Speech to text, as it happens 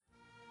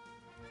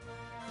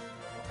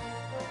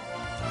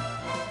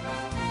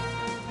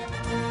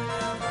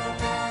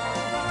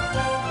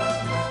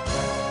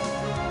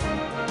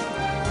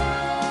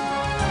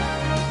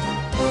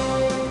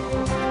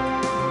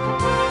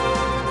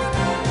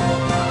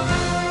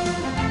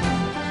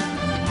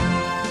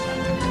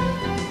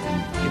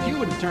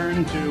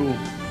turn to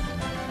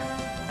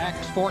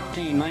Acts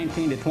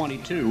 14:19 to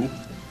 22.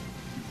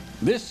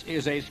 This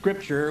is a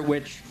scripture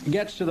which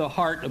gets to the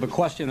heart of a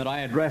question that I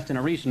addressed in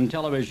a recent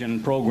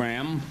television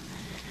program,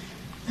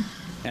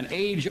 an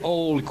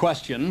age-old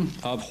question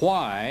of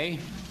why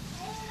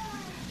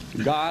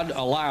God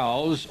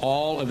allows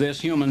all of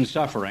this human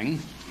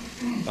suffering,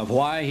 of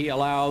why He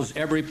allows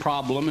every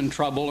problem and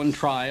trouble and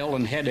trial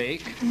and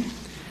headache,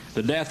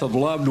 the death of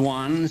loved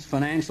ones,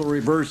 financial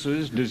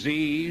reverses,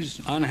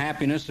 disease,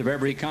 unhappiness of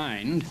every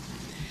kind,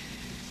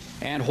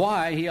 and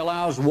why He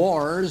allows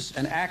wars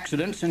and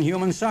accidents and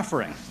human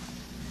suffering.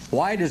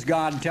 Why does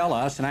God tell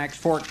us in Acts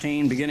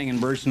 14, beginning in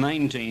verse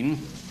 19,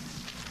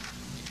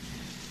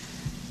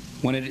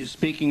 when it is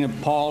speaking of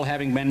Paul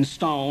having been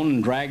stoned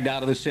and dragged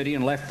out of the city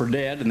and left for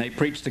dead, and they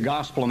preached the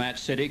gospel in that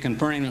city,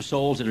 converting the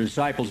souls of the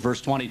disciples,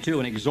 verse 22,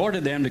 and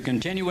exhorted them to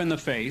continue in the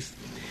faith,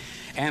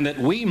 and that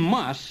we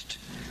must,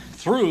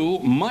 through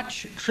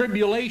much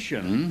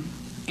tribulation,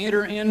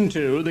 enter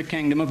into the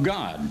kingdom of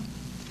God.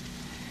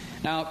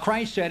 Now,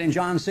 Christ said in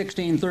John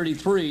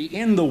 16:33,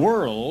 "In the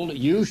world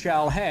you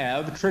shall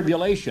have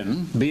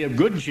tribulation. Be of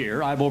good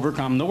cheer, I've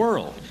overcome the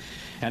world."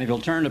 And if you'll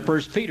turn to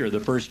 1 Peter,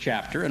 the first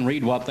chapter, and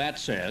read what that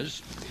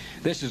says,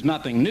 this is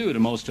nothing new to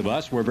most of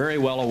us. We're very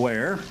well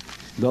aware,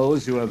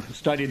 those who have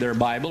studied their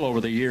Bible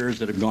over the years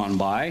that have gone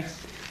by,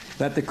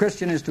 that the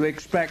Christian is to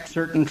expect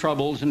certain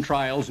troubles and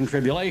trials and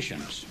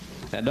tribulations.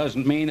 That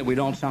doesn't mean that we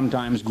don't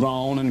sometimes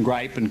groan and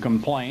gripe and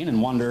complain and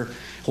wonder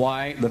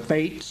why the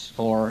fates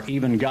or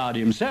even God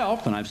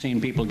Himself, and I've seen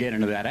people get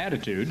into that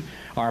attitude,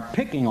 are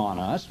picking on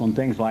us when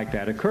things like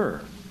that occur.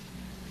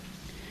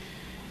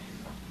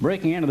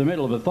 Breaking into the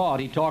middle of a thought,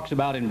 he talks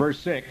about in verse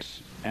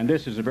 6, and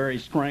this is a very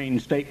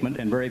strange statement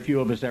and very few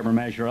of us ever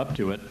measure up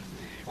to it,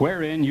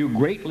 wherein you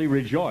greatly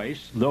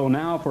rejoice, though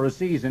now for a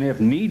season,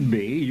 if need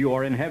be, you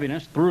are in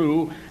heaviness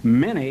through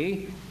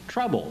many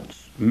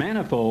troubles,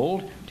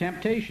 manifold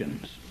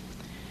temptations.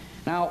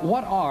 Now,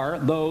 what are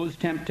those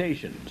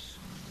temptations?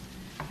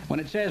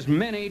 When it says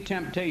many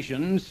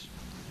temptations,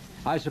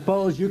 I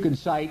suppose you could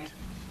cite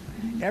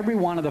every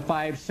one of the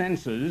five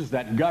senses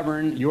that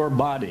govern your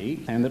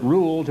body and that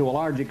rule to a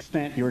large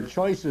extent your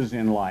choices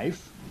in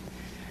life,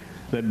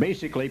 that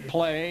basically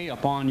play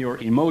upon your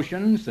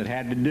emotions, that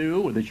had to do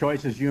with the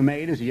choices you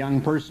made as a young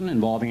person,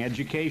 involving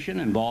education,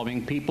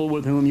 involving people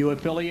with whom you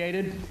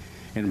affiliated,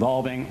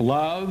 involving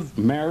love,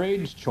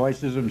 marriage,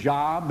 choices of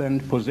job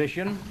and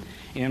position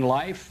in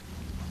life,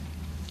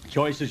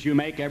 choices you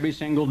make every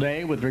single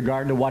day with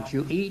regard to what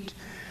you eat,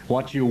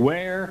 what you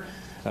wear,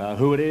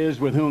 who it is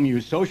with whom you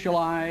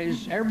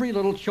socialize, every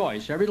little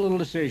choice, every little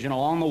decision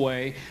along the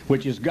way,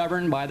 which is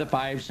governed by the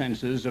five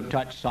senses of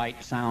touch,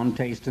 sight, sound,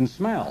 taste, and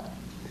smell.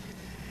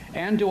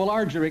 And to a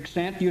larger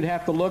extent, you'd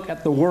have to look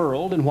at the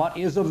world and what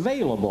is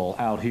available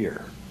out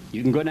here.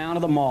 You can go down to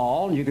the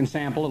mall and you can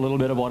sample a little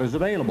bit of what is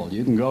available.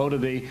 You can go to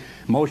the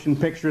motion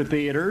picture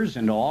theaters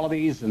and all of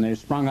these, and they've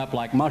sprung up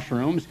like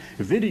mushrooms,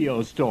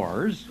 video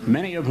stores,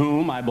 many of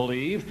whom, I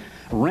believe,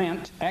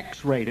 rent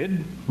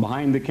X-rated,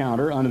 behind the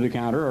counter, under the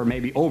counter, or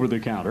maybe over the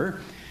counter,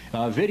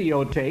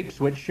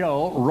 videotapes which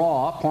show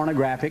raw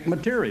pornographic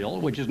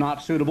material, which is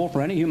not suitable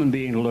for any human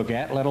being to look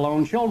at, let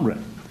alone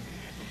children.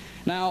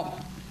 Now,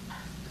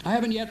 I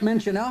haven't yet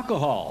mentioned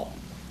alcohol.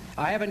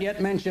 I haven't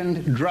yet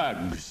mentioned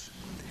drugs.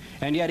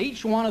 And yet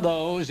each one of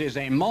those is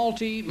a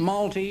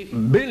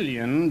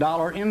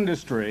multi-billion-dollar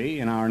industry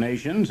in our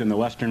nations, in the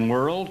Western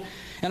world.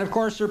 And of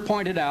course they're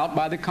pointed out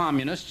by the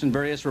communists and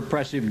various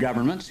repressive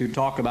governments who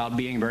talk about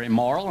being very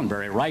moral and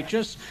very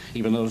righteous,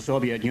 even though the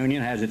Soviet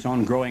Union has its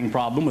own growing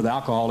problem with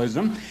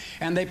alcoholism.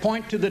 And they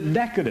point to the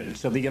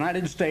decadence of the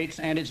United States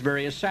and its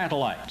various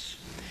satellites.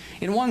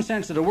 In one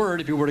sense of the word,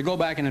 if you were to go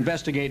back and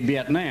investigate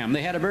Vietnam,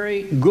 they had a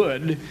very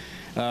good,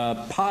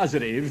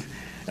 positive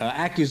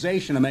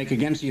accusation to make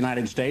against the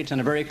United States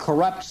and a very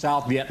corrupt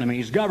South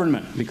Vietnamese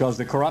government, because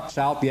the corrupt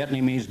South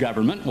Vietnamese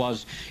government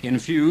was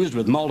infused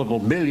with multiple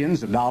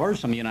billions of dollars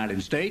from the United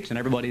States, and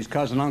everybody's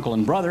cousin, uncle,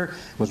 and brother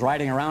was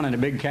riding around in a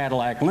big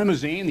Cadillac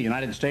limousine. The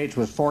United States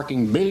was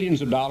forking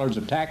billions of dollars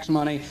of tax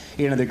money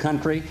into the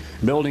country,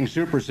 building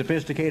super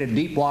sophisticated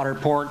deep water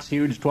ports,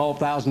 huge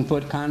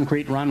 12,000-foot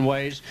concrete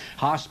runways,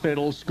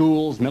 hospitals,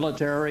 schools,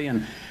 military,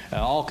 and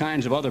all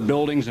kinds of other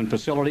buildings and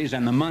facilities,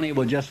 and the money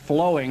was just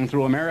flowing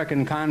through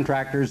American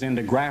contractors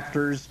into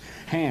grafters'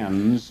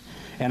 hands.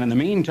 And in the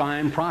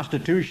meantime,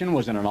 prostitution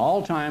was at an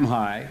all-time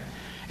high,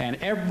 and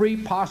every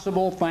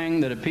possible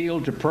thing that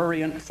appealed to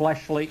prurient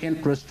fleshly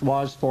interest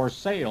was for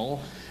sale,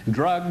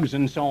 drugs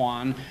and so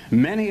on.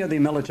 Many of the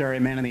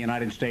military men in the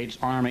United States,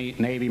 Army,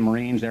 Navy,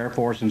 Marines, Air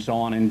Force, and so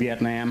on in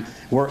Vietnam,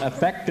 were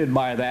affected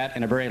by that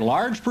in a very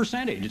large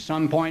percentage. At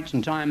some points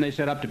in time, they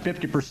said up to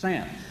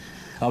 50%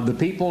 of the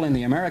people in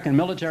the American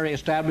military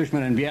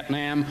establishment in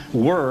Vietnam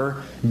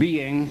were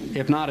being,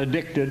 if not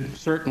addicted,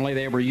 certainly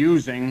they were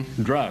using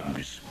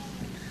drugs.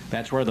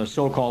 That's where the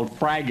so-called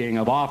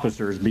fragging of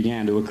officers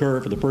began to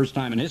occur for the first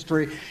time in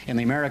history in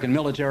the American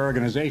military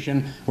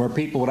organization, where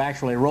people would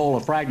actually roll a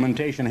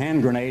fragmentation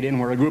hand grenade in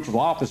where a group of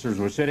officers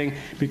were sitting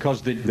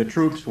because the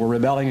troops were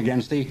rebelling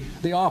against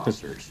the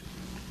officers.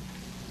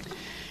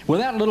 With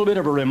that little bit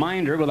of a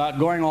reminder, without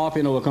going off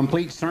into a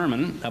complete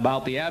sermon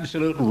about the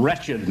absolute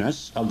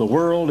wretchedness of the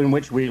world in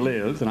which we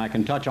live, and I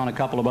can touch on a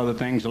couple of other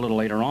things a little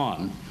later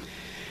on,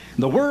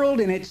 the world,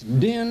 in its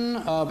din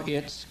of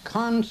its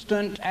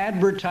constant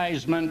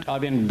advertisement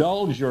of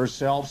indulge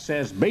yourself,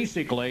 says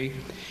basically,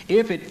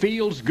 if it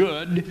feels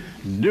good,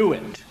 do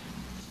it.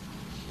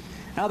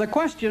 Now the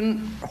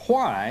question,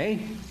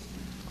 why,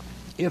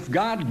 if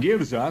God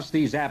gives us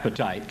these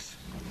appetites,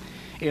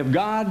 if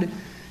God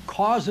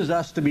causes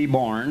us to be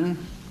born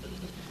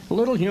a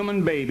little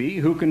human baby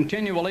who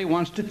continually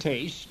wants to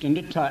taste and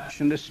to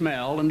touch and to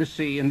smell and to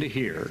see and to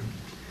hear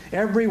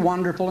every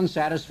wonderful and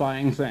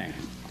satisfying thing.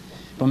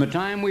 From the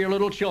time we are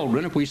little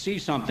children, if we see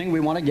something,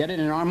 we want to get it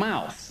in our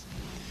mouth.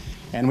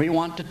 And we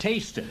want to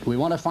taste it. We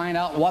want to find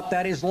out what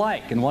that is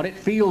like and what it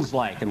feels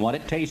like and what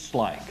it tastes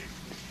like.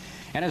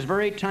 And as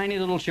very tiny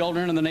little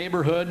children in the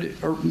neighborhood,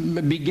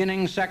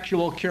 beginning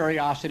sexual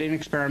curiosity and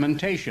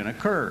experimentation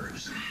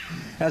occurs.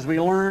 As we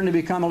learn to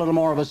become a little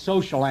more of a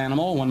social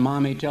animal, when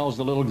mommy tells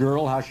the little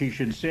girl how she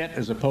should sit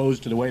as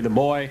opposed to the way the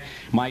boy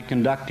might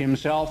conduct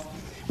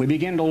himself, we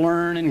begin to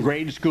learn in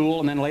grade school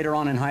and then later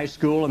on in high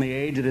school in the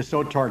age that is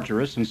so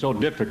torturous and so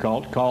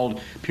difficult, called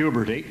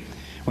puberty,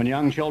 when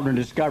young children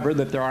discover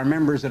that there are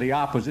members of the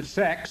opposite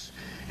sex,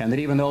 and that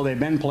even though they've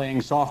been playing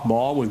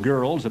softball with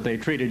girls that they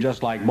treated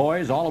just like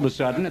boys, all of a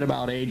sudden at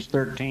about age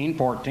 13,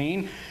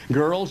 14,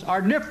 girls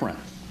are different.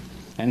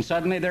 And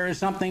suddenly there is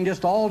something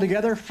just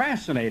altogether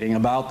fascinating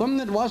about them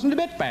that wasn't a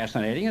bit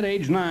fascinating at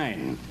age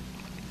 9.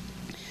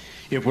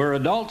 If we're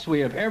adults,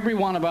 we have, every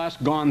one of us,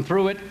 gone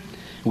through it.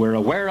 We're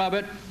aware of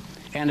it,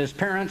 and as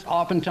parents,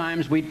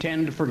 oftentimes we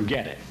tend to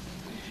forget it.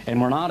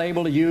 And we're not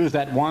able to use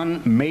that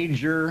one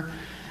major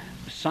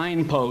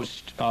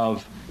signpost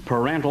of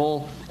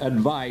parental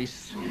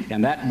advice,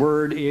 and that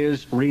word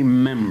is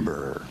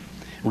remember.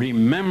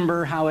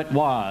 Remember how it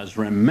was.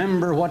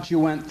 Remember what you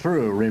went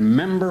through.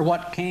 Remember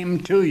what came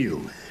to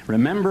you.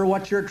 Remember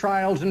what your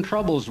trials and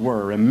troubles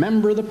were.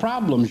 Remember the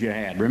problems you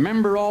had.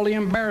 Remember all the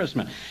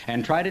embarrassment.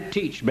 And try to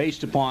teach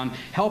based upon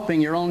helping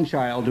your own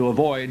child to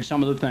avoid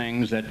some of the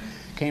things that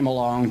came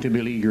along to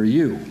beleaguer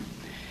you.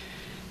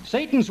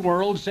 Satan's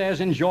world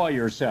says enjoy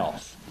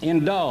yourself,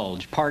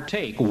 indulge,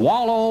 partake,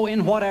 wallow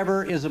in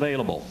whatever is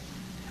available.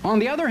 On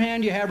the other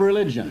hand, you have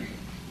religion,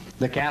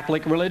 the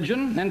Catholic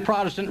religion and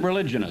Protestant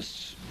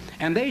religionists.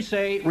 And they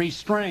say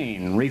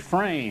restrain,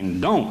 refrain,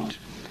 don't.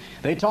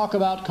 They talk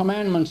about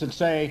commandments that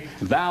say,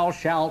 thou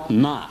shalt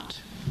not.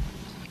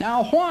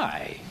 Now,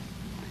 why?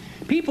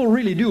 People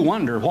really do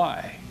wonder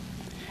why.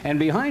 And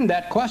behind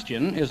that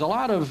question is a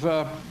lot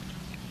of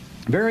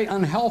very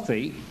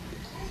unhealthy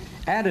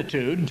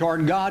attitude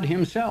toward God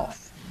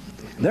himself.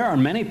 There are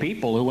many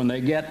people who, when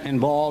they get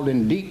involved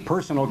in deep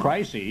personal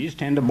crises,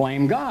 tend to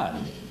blame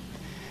God.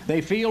 They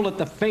feel that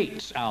the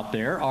fates out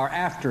there are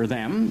after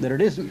them, that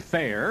it isn't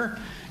fair,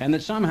 and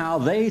that somehow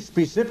they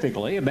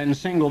specifically have been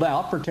singled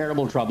out for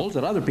terrible troubles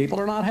that other people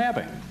are not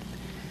having.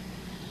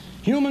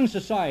 Human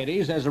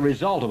societies, as a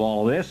result of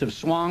all of this, have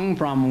swung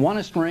from one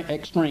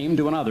extreme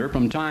to another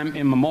from time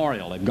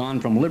immemorial. They've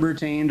gone from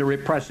libertine to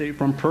repressive,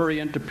 from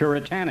prurient to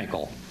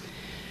puritanical.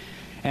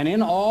 And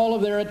in all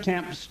of their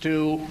attempts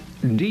to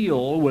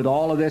deal with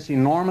all of this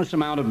enormous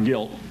amount of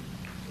guilt,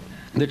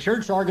 the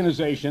church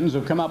organizations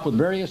have come up with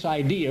various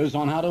ideas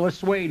on how to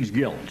assuage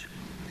guilt.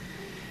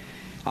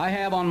 I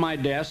have on my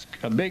desk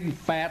a big,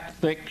 fat,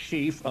 thick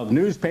sheaf of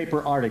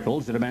newspaper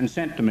articles that have been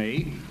sent to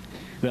me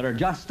that are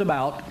just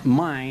about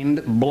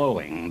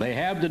mind-blowing. They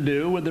have to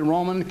do with the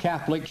Roman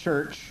Catholic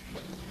Church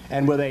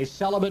and with a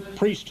celibate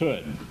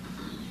priesthood.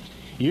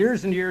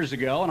 Years and years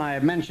ago, and I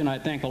have mentioned, I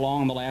think,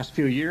 along the last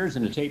few years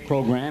in a tape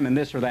program in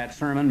this or that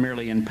sermon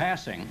merely in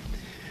passing,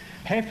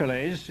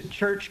 Hefele's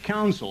Church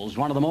Councils,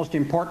 one of the most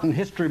important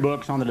history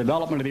books on the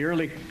development of the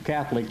early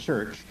Catholic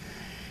Church,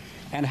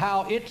 and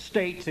how it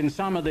states in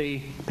some of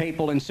the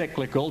papal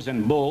encyclicals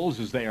and bulls,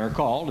 as they are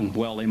called, and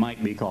well, they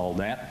might be called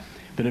that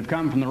have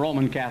come from the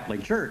Roman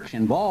Catholic Church,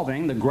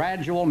 involving the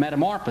gradual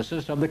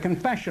metamorphosis of the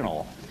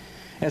confessional,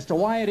 as to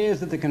why it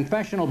is that the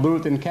confessional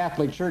booth in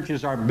Catholic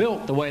churches are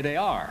built the way they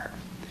are,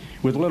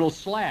 with little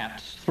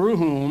slats through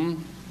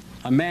whom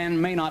a man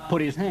may not put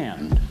his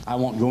hand. I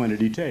won't go into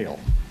detail.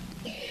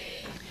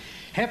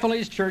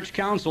 Hefele's Church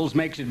Councils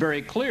makes it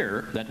very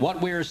clear that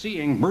what we are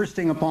seeing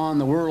bursting upon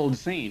the world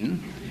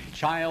scene,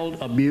 child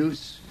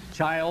abuse,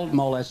 child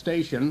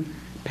molestation,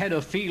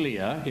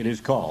 pedophilia it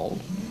is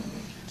called,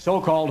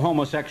 so-called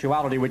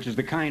homosexuality, which is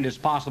the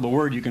kindest possible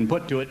word you can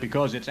put to it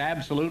because it's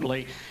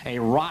absolutely a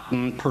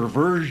rotten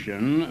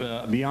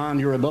perversion beyond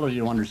your ability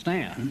to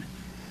understand.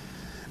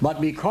 But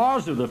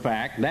because of the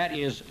fact that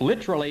is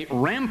literally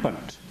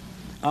rampant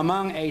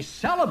among a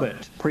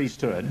celibate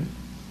priesthood,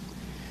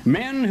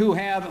 men who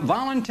have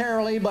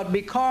voluntarily, but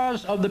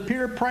because of the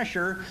peer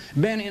pressure,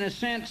 been in a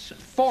sense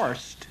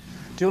forced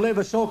to live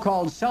a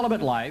so-called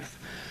celibate life,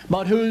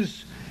 but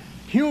whose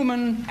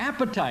human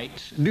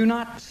appetites do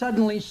not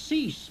suddenly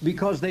cease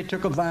because they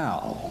took a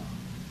vow.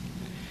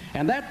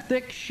 And that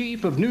thick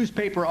sheaf of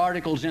newspaper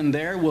articles in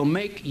there will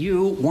make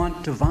you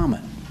want to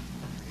vomit.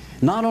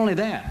 Not only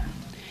that,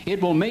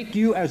 it will make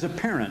you as a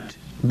parent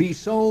be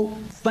so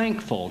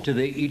thankful to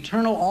the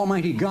eternal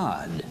Almighty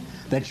God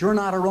that you're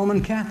not a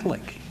Roman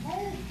Catholic,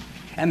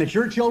 and that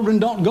your children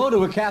don't go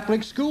to a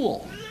Catholic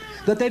school,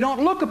 that they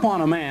don't look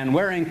upon a man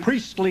wearing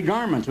priestly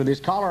garments with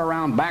his collar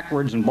around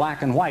backwards and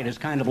black and white as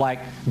kind of like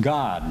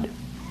God.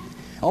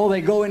 Oh,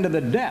 they go into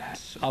the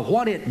depths of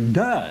what it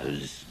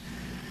does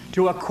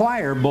to a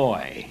choir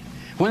boy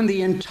when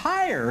the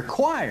entire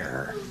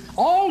choir,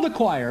 all the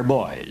choir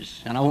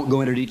boys, and I won't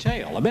go into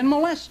detail, have been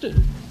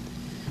molested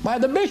by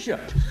the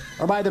bishop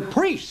or by the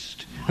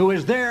priest who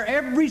is there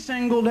every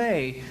single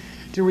day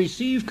to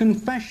receive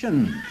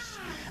confessions.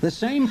 The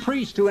same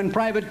priest who in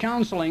private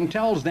counseling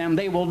tells them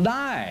they will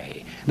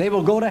die, they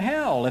will go to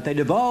hell if they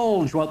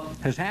divulge what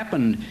has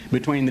happened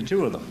between the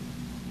two of them.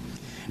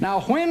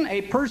 Now, when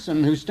a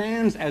person who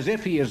stands as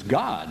if he is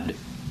God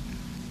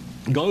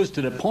goes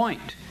to the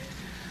point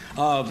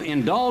of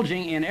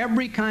indulging in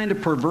every kind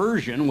of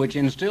perversion which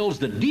instills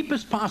the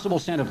deepest possible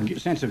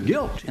sense of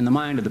guilt in the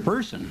mind of the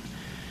person,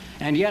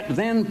 and yet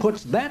then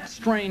puts that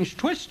strange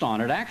twist on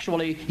it,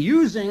 actually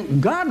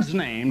using God's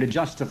name to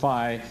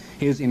justify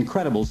his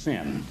incredible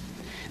sin.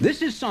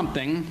 This is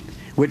something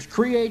which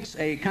creates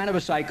a kind of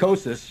a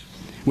psychosis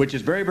which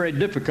is very, very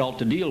difficult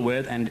to deal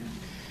with, and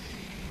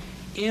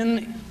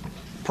in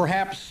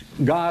perhaps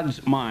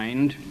God's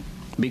mind,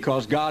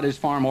 because God is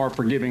far more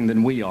forgiving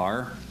than we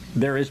are,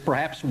 there is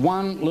perhaps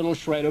one little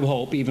shred of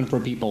hope even for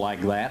people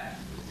like that.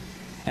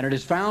 And it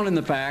is found in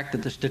the fact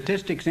that the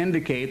statistics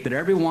indicate that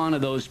every one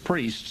of those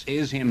priests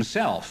is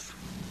himself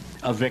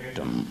a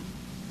victim.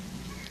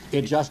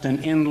 It's just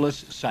an endless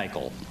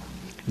cycle.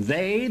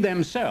 They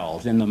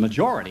themselves, in the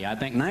majority, I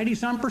think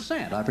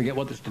 90-some%, I forget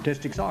what the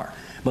statistics are,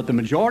 but the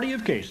majority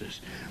of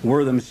cases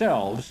were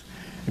themselves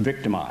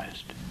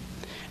victimized.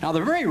 Now,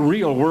 the very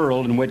real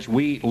world in which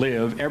we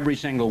live every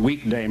single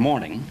weekday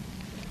morning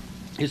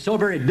is so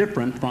very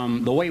different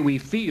from the way we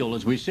feel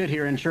as we sit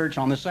here in church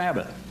on the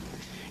Sabbath.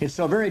 It's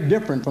so very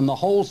different from the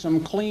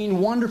wholesome, clean,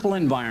 wonderful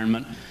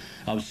environment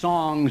of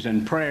songs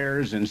and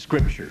prayers and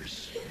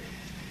scriptures,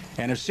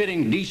 and of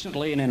sitting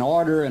decently and in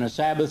order in a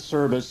Sabbath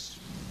service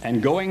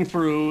and going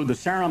through the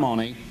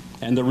ceremony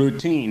and the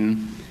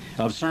routine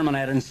of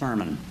sermonette and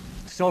sermon.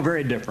 So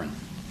very different.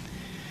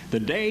 The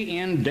day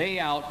in, day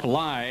out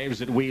lives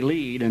that we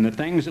lead and the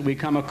things that we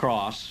come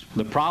across,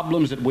 the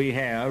problems that we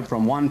have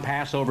from one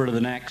Passover to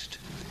the next,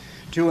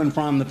 to and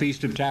from the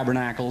Feast of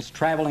Tabernacles,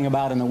 traveling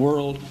about in the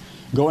world,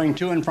 going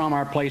to and from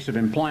our place of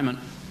employment,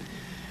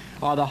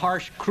 are the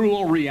harsh,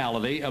 cruel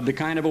reality of the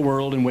kind of a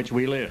world in which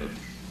we live.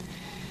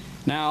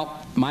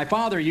 Now, my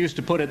father used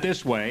to put it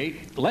this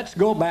way: let's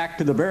go back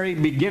to the very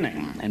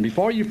beginning. And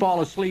before you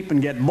fall asleep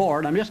and get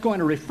bored, I'm just going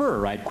to refer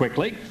right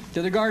quickly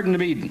to the Garden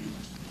of Eden,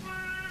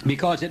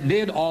 because it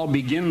did all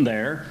begin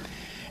there,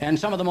 and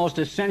some of the most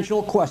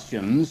essential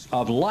questions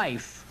of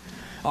life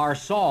are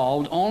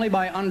solved only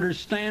by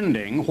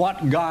understanding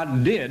what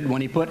God did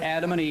when he put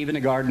Adam and Eve in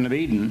the Garden of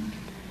Eden,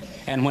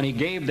 and when he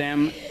gave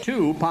them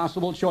two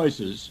possible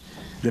choices: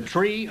 the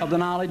tree of the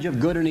knowledge of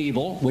good and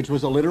evil, which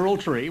was a literal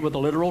tree with a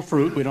literal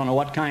fruit. We don't know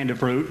what kind of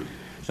fruit.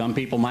 Some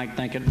people might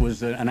think it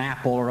was an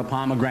apple or a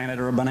pomegranate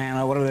or a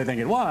banana, whatever they think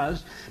it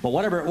was. But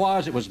whatever it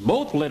was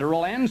both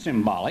literal and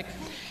symbolic.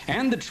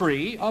 And the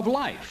tree of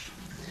life.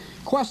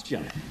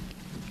 Question: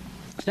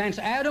 since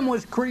Adam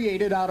was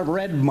created out of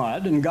red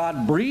mud and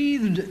God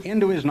breathed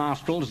into his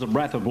nostrils the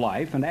breath of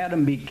life, and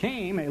Adam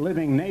became a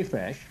living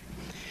nephesh,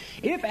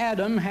 if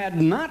Adam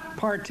had not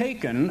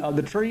partaken of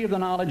the tree of the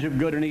knowledge of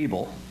good and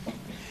evil,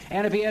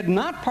 and if he had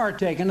not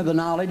partaken of the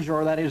knowledge,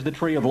 or that is the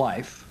tree of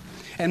life,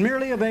 and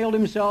merely availed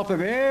himself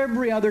of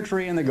every other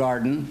tree in the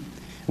garden,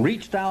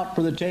 reached out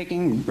for the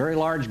taking very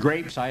large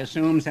grapes, I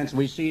assume, since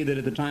we see that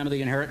at the time of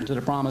the inheritance of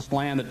the promised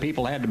land that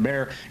people had to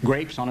bear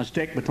grapes on a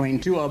stick between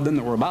two of them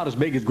that were about as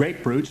big as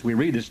grapefruits. We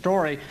read the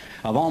story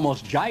of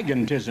almost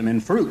gigantism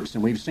in fruits,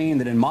 and we've seen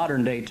that in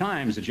modern day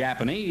times the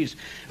Japanese,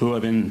 who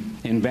have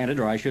invented,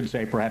 or I should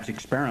say perhaps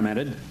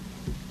experimented,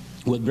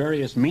 with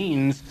various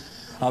means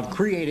of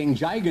creating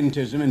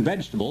gigantism in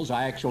vegetables.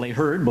 I actually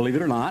heard, believe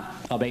it or not,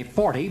 of a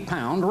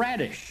 40-pound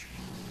radish.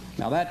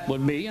 Now that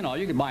would be, you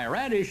could buy a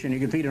radish and you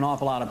could feed an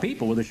awful lot of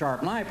people with a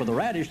sharp knife with a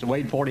radish that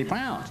weighed 40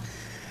 pounds.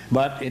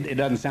 But it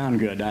doesn't sound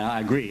good.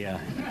 I agree.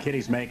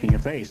 Kitty's making a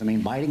face. I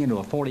mean, biting into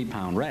a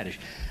 40-pound radish.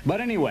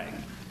 But anyway,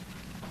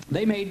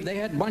 they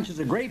had bunches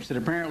of grapes that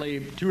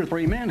apparently 2 or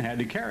 3 men had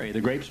to carry.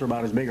 The grapes were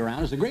about as big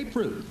around as the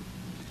grapefruit.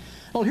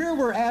 Well, here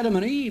were Adam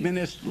and Eve in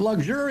this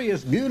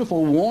luxurious,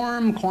 beautiful,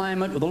 warm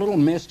climate with a little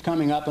mist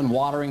coming up and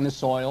watering the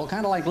soil,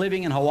 kind of like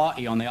living in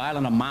Hawaii on the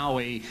island of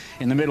Maui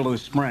in the middle of the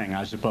spring,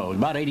 I suppose.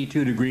 About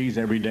 82 degrees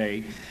every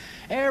day.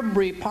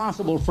 Every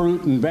possible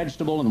fruit and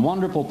vegetable and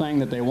wonderful thing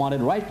that they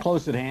wanted right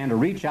close at hand to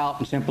reach out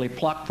and simply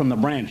pluck from the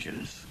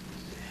branches.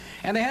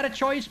 And they had a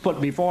choice put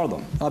before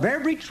them. Of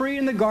every tree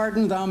in the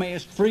garden thou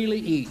mayest freely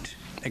eat,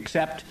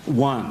 except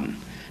one.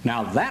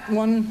 Now that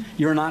one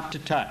you're not to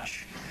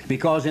touch,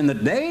 because in the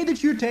day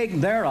that you take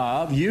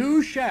thereof,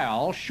 you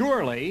shall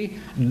surely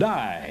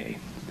die.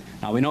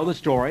 Now we know the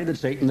story that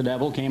Satan the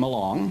devil came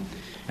along,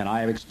 and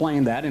I have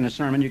explained that in a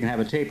sermon. You can have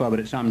a tape of it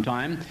at some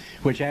time,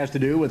 which has to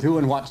do with who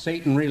and what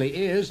Satan really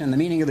is and the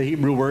meaning of the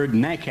Hebrew word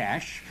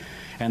nakash,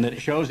 and that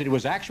it shows that it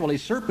was actually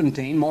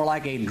serpentine, more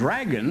like a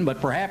dragon, but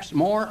perhaps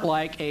more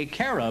like a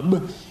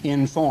cherub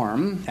in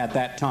form at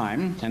that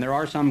time. And there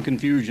are some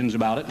confusions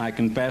about it, and I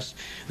confess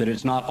that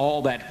it's not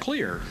all that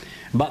clear.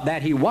 But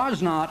that he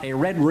was not a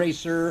red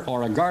racer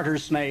or a garter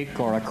snake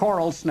or a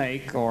coral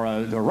snake or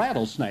a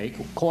rattlesnake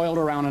coiled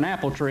around an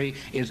apple tree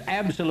is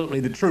absolutely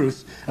the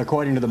truth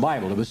according to the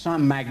Bible. It was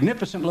some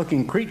magnificent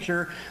looking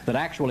creature that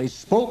actually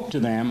spoke to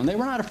them, and they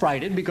were not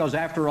affrighted because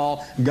after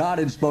all God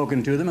had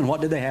spoken to them, and what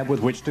did they have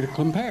with which to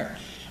compare?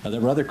 There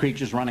were other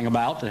creatures running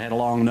about that had a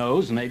long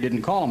nose, and they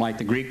didn't call them like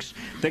the Greeks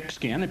thick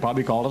skin. They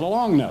probably called it a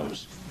long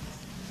nose.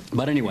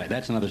 But anyway,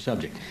 that's another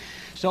subject.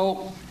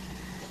 So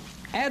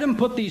Adam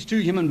put these two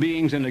human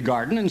beings in the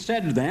garden and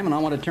said to them, and I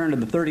want to turn to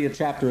the 30th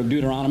chapter of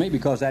Deuteronomy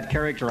because that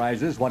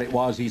characterizes what it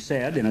was he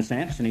said in a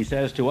sense, and he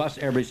says to us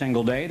every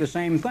single day the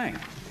same thing.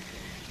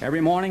 Every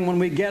morning when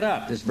we get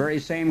up, this very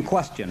same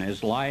question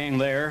is lying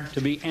there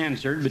to be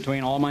answered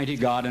between Almighty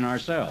God and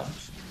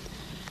ourselves.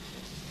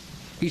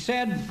 He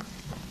said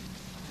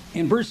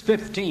in verse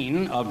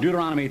 15 of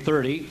Deuteronomy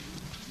 30,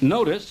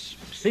 notice,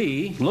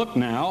 see, look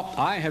now,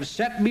 I have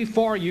set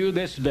before you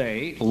this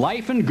day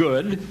life and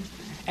good,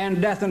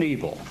 and death and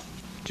evil,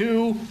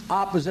 two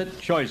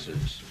opposite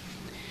choices.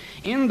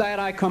 In that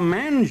I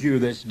command you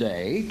this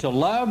day to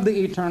love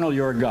the eternal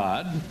your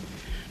God,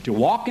 to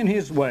walk in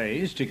his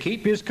ways, to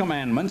keep his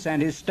commandments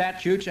and his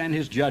statutes and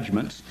his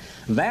judgments,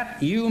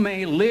 that you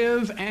may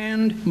live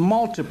and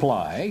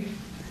multiply.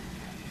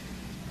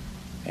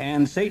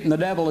 And Satan the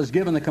devil has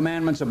given the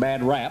commandments a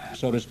bad rap,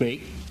 so to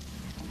speak.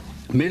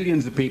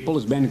 Millions of people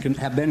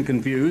have been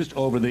confused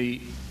over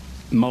the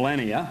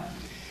millennia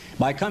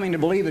by coming to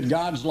believe that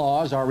God's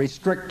laws are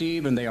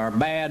restrictive and they are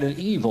bad and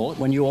evil.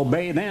 When you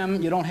obey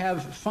them, you don't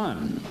have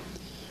fun,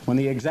 when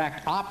the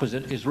exact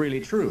opposite is really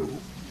true.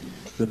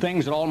 The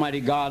things that Almighty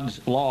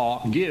God's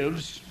law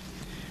gives,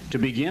 to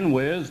begin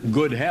with,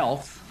 good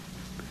health,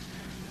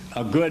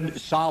 a good,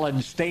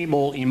 solid,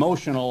 stable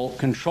emotional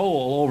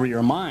control over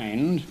your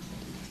mind,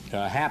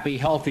 happy,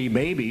 healthy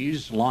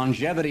babies,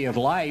 longevity of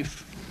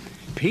life,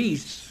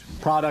 peace,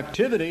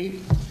 productivity,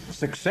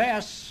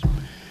 success,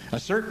 a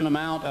certain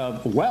amount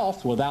of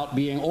wealth without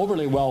being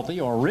overly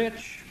wealthy or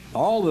rich,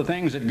 all the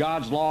things that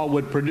God's law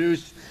would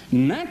produce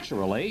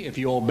naturally if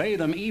you obey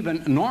them,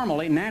 even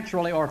normally,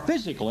 naturally, or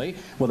physically,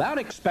 without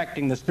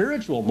expecting the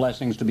spiritual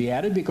blessings to be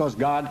added, because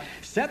God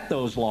set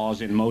those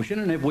laws in motion,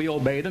 and if we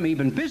obey them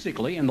even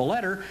physically in the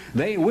letter,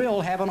 they will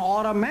have an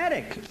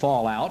automatic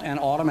fallout and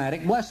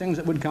automatic blessings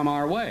that would come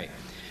our way.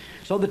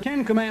 So the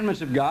Ten Commandments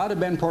of God have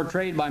been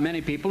portrayed by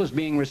many people as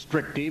being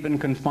restrictive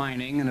and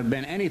confining and have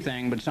been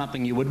anything but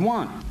something you would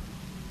want.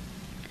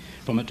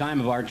 From the time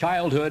of our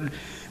childhood,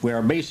 we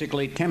are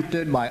basically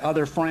tempted by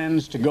other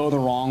friends to go the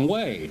wrong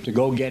way, to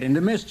go get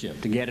into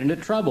mischief, to get into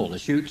trouble, to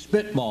shoot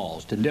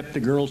spitballs, to dip the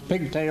girl's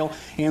pigtail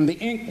in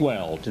the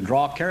inkwell, to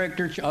draw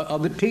character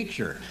of the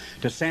teacher,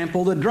 to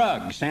sample the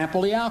drugs,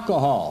 sample the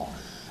alcohol,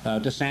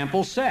 to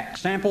sample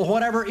sex, sample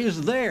whatever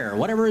is there,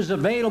 whatever is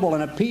available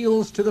and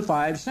appeals to the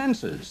five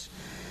senses.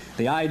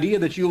 The idea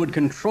that you would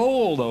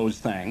control those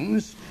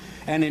things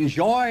and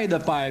enjoy the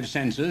five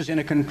senses in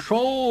a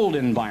controlled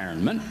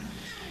environment,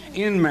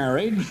 in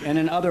marriage and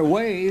in other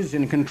ways,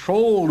 in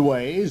controlled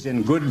ways,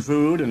 in good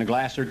food and a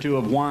glass or two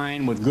of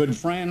wine with good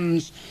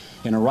friends,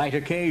 in a right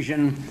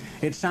occasion,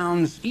 it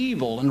sounds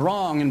evil and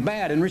wrong and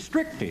bad and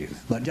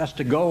restrictive. But just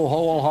to go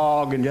whole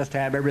hog and just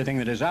have everything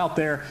that is out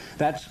there,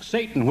 that's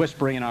Satan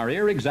whispering in our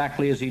ear,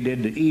 exactly as he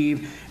did to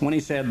Eve when he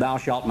said, thou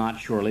shalt not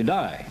surely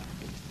die.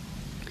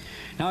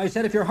 Now he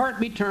said, if your heart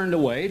be turned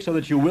away, so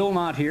that you will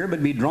not hear,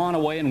 but be drawn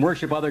away and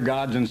worship other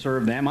gods and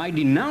serve them, I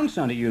denounce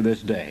unto you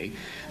this day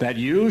that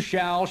you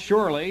shall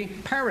surely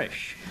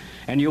perish,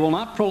 and you will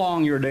not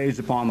prolong your days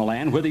upon the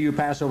land, whither you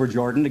pass over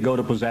Jordan to go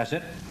to possess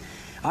it.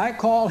 I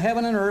call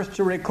heaven and earth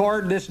to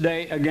record this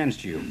day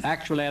against you.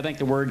 Actually, I think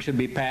the word should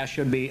be past,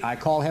 should be, I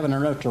call heaven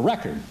and earth to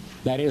record.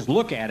 That is,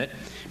 look at it,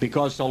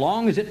 because so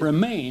long as it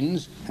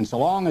remains, and so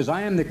long as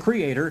I am the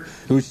Creator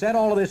who set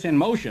all of this in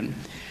motion,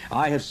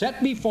 I have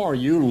set before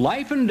you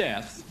life and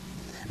death,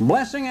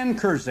 blessing and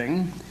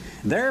cursing.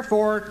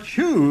 Therefore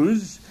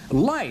choose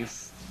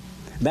life,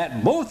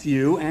 that both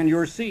you and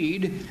your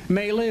seed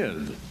may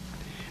live.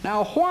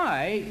 Now,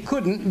 why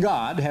couldn't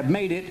God have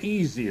made it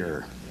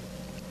easier?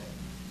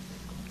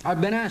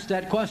 I've been asked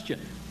that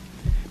question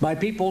by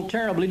people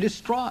terribly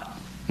distraught,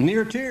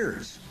 near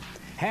tears,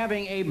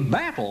 having a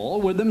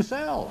battle with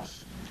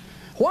themselves.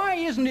 Why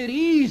isn't it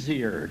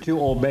easier to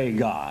obey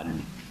God?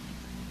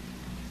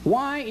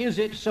 Why is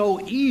it so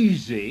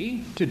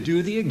easy to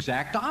do the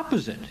exact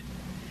opposite?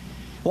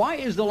 Why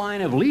is the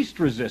line of least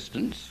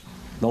resistance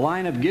the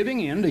line of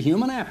giving in to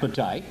human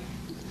appetite,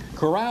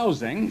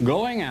 carousing,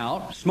 going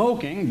out,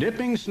 smoking,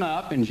 dipping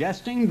snuff,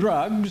 ingesting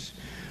drugs,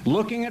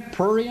 looking at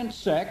prurient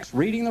sex,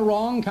 reading the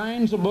wrong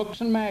kinds of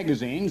books and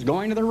magazines,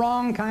 going to the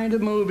wrong kind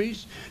of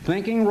movies,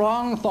 thinking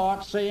wrong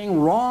thoughts, saying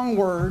wrong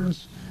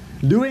words,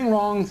 doing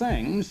wrong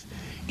things.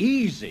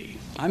 Easy.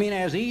 I mean,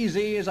 as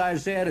easy, as I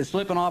said, as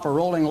slipping off a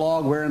rolling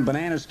log wearing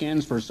banana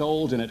skins for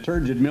soles in a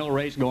turgid mill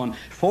race going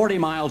 40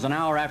 miles an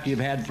hour after you've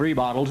had 3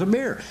 bottles of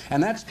beer.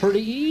 And that's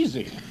pretty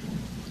easy.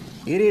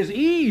 It is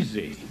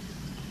easy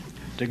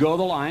to go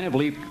the line of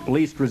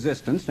least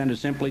resistance than to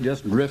simply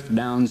just drift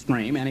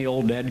downstream. Any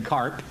old dead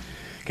carp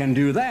can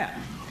do that.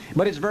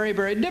 But it's very,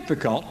 very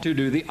difficult to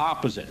do the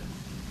opposite.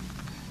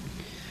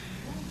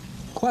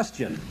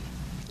 Question.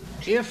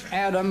 If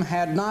Adam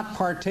had not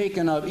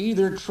partaken of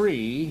either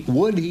tree,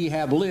 would he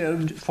have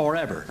lived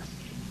forever?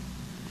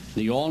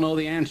 You all know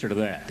the answer to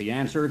that. The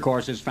answer, of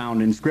course, is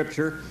found in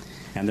Scripture.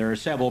 And there are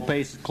several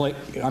places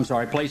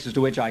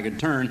to which I could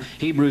turn.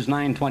 Hebrews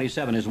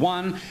 9:27 is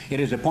one.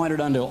 It is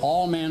appointed unto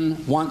all men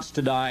once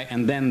to die,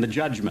 and then the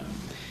judgment.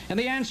 And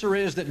the answer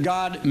is that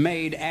God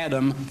made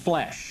Adam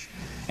flesh.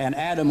 And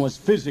Adam was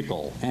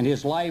physical, and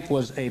his life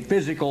was a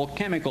physical,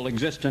 chemical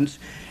existence.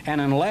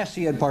 And unless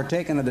he had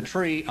partaken of the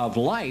tree of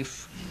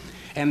life,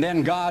 and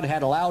then God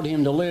had allowed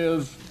him to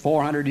live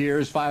 400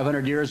 years,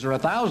 500 years, or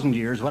 1,000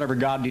 years, whatever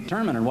God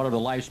determined, and whatever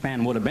the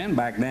lifespan would have been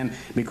back then,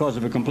 because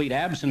of a complete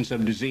absence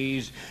of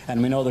disease,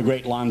 and we know the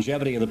great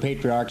longevity of the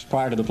patriarchs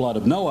prior to the flood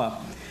of Noah,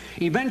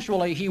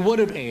 eventually he would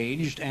have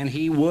aged, and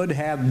he would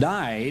have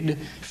died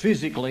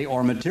physically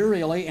or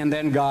materially, and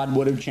then God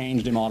would have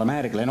changed him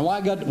automatically. And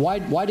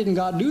why didn't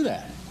God do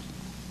that?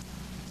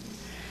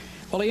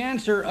 Well, the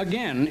answer,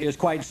 again, is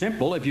quite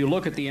simple if you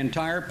look at the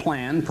entire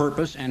plan,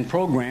 purpose, and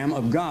program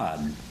of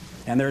God.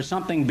 And there's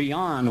something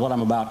beyond what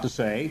I'm about to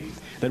say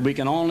that we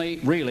can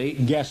only really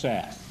guess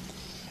at.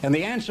 And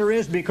the answer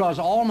is because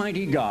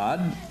Almighty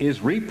God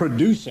is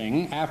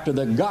reproducing after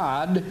the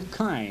God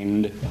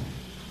kind.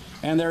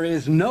 And there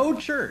is no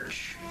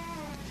church,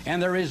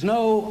 and there is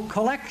no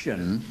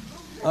collection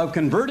of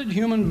converted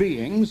human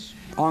beings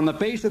on the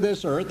face of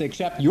this earth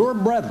except your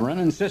brethren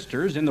and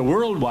sisters in the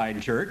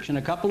worldwide church and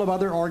a couple of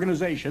other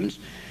organizations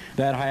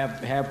that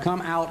have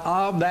come out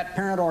of that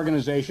parent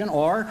organization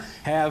or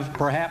have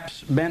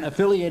perhaps been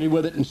affiliated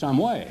with it in some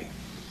way,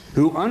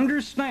 who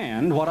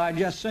understand what I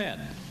just said.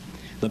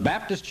 The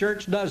Baptist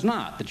Church does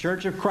not. The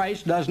Church of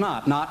Christ does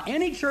not. Not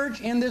any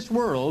church in this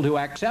world who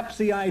accepts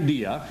the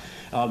idea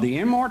of the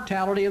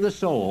immortality of the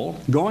soul,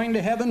 going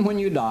to heaven when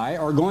you die,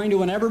 or going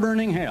to an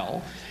ever-burning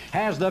hell,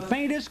 has the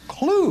faintest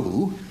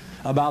clue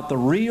about the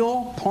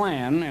real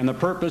plan and the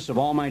purpose of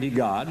Almighty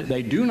God.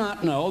 They do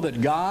not know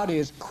that God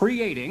is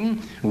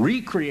creating,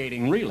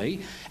 recreating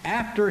really,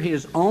 after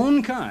His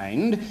own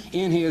kind,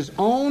 in His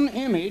own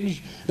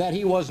image, that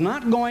He was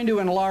not going to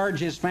enlarge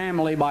His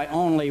family by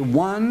only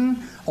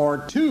 1 or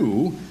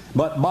 2,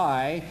 but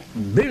by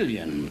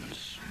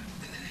billions.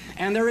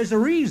 And there is a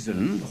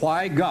reason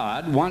why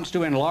God wants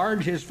to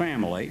enlarge His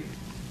family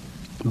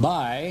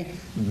by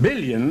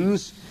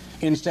billions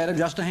instead of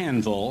just a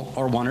handful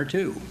or 1 or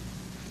 2.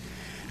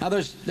 Now,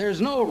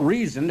 there's no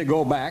reason to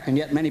go back, and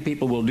yet many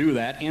people will do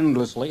that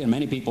endlessly, and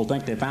many people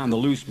think they found the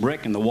loose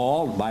brick in the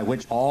wall by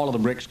which all of the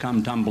bricks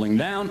come tumbling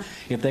down.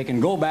 If they can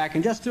go back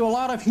and just through a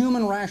lot of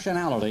human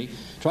rationality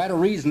try to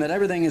reason that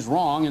everything is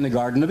wrong in the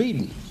Garden of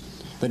Eden,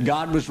 that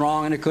God was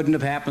wrong and it couldn't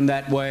have happened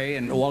that way,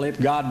 and well, if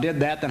God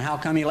did that, then how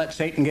come He let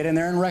Satan get in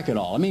there and wreck it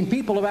all? I mean,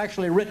 people have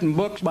actually written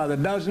books by the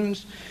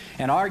dozens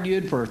and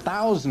argued for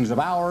thousands of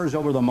hours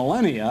over the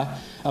millennia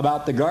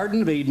about the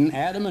Garden of Eden,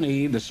 Adam and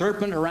Eve, the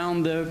serpent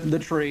around the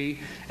tree,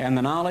 and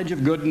the knowledge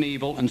of good and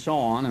evil, and so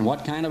on, and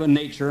what kind of a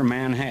nature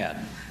man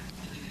had.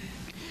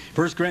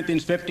 1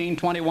 Corinthians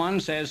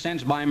 15:21 says,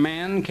 since by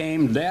man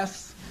came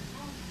death,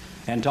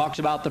 and talks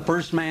about the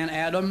first man,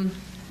 Adam,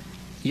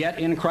 yet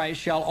in Christ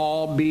shall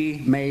all be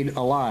made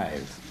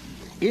alive.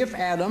 If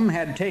Adam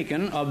had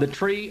taken of the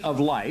tree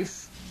of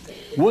life,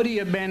 would he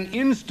have been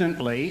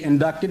instantly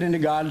inducted into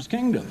God's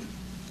kingdom?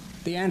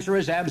 The answer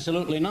is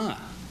absolutely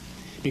not,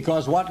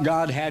 because what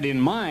God had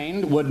in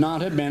mind would not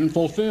have been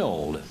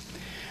fulfilled.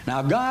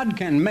 Now, God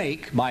can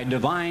make, by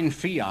divine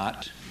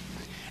fiat,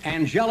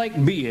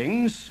 angelic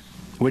beings,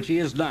 which He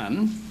has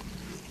done,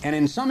 and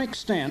in some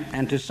extent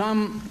and to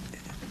some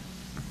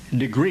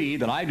degree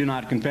that I do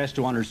not confess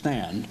to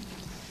understand,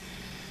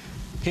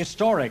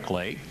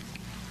 historically,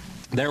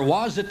 there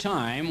was a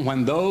time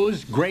when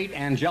those great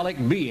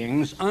angelic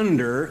beings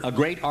under a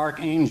great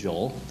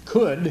archangel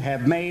could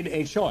have made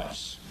a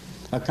choice,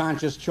 a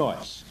conscious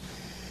choice.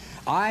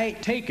 I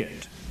take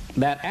it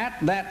that at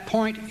that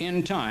point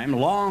in time,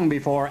 long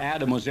before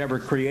Adam was ever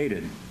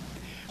created,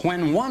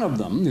 when one of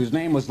them, whose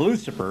name was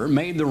Lucifer,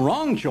 made the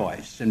wrong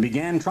choice and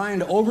began trying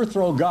to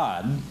overthrow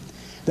God,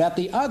 that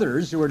the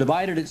others who were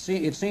divided, it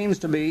seems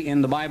to be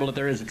in the Bible that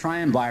there is a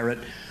triumvirate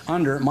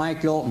under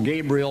Michael,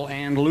 Gabriel,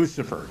 and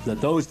Lucifer, that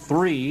those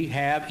three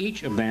have,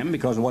 each of them,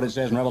 because of what it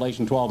says in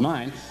Revelation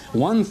 12:9,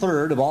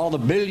 1/3 of all the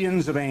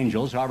billions of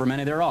angels, however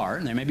many there are,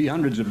 and there may be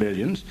hundreds of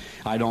billions,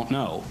 I don't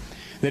know,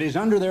 that is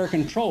under their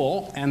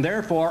control and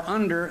therefore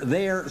under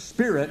their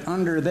spirit,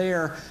 under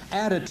their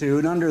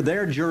attitude, under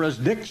their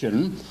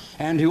jurisdiction,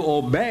 and to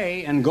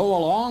obey and go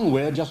along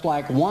with, just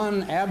like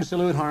one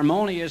absolute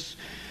harmonious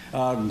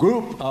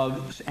group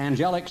of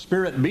angelic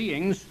spirit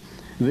beings,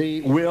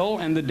 the will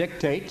and the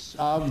dictates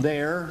of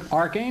their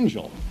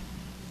archangel.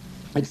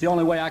 It's the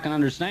only way I can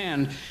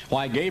understand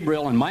why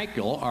Gabriel and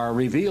Michael are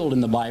revealed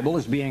in the Bible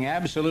as being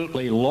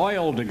absolutely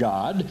loyal to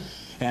God,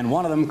 and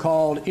one of them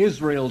called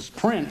Israel's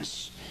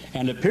prince,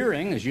 and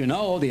appearing, as you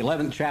know, the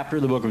 11th chapter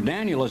of the book of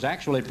Daniel is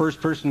actually a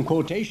first-person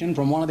quotation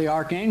from one of the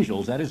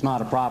archangels. That is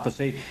not a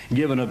prophecy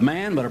given of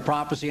man, but a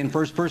prophecy in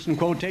first-person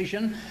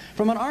quotation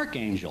from an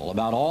archangel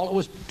about all that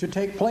was to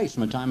take place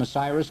from the time of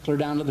Cyrus clear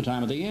down to the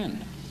time of the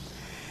end.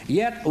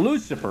 Yet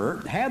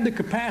Lucifer had the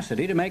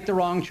capacity to make the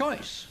wrong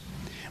choice.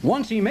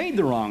 Once he made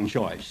the wrong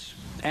choice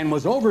and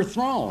was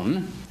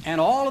overthrown, and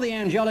all of the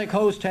angelic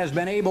host has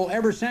been able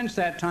ever since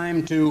that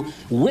time to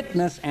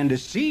witness and to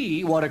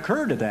see what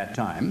occurred at that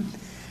time,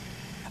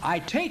 I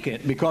take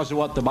it, because of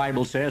what the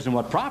Bible says and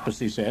what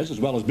prophecy says, as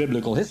well as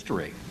biblical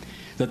history,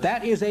 that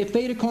that is a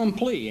fait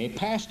accompli, a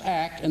past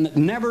act, and that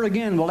never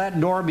again will that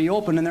door be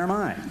opened in their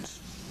minds.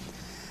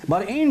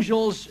 But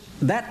angels,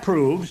 that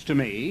proves to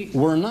me,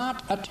 were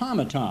not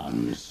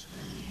automatons.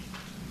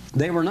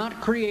 They were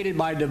not created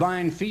by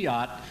divine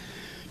fiat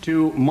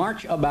to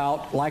march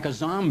about like a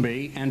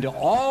zombie and to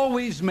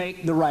always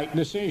make the right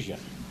decision.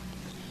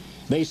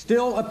 They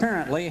still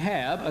apparently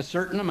have a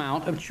certain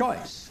amount of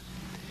choice.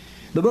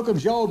 The book of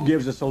Job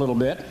gives us a little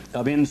bit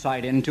of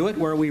insight into it,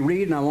 where we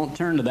read, and I won't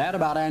turn to that,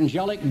 about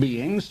angelic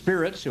beings,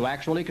 spirits who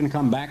actually can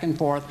come back and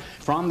forth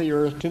from the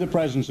earth to the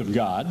presence of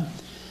God,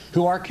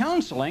 who are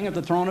counseling at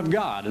the throne of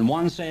God, and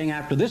one saying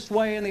after this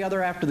way and the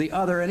other after the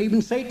other, and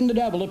even Satan the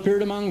devil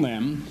appeared among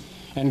them.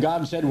 And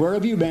God said, "Where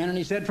have you been?" And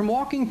he said, "From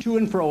walking to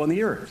and fro in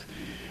the earth,"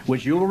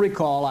 which you will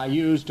recall I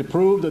used to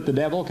prove that the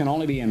devil can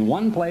only be in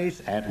one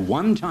place at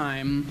one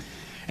time,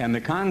 and the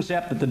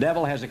concept that the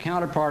devil has a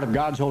counterpart of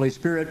God's Holy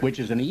Spirit, which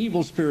is an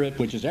evil spirit,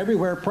 which is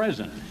everywhere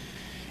present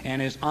and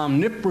is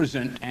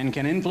omnipresent and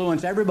can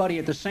influence everybody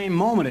at the same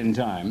moment in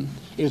time,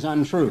 is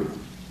untrue.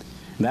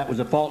 That was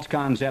a false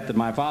concept that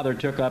my father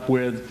took up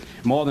with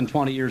more than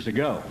 20 years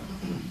ago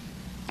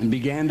and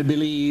began to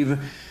believe.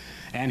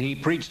 And he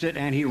preached it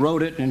and he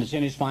wrote it, and it's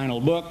in his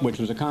final book, which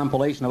was a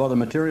compilation of other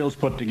materials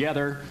put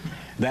together,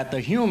 that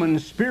the human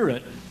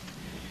spirit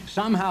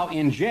somehow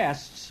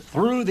ingests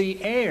through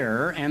the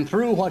air and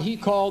through what he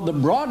called the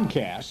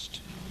broadcast.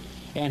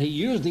 And he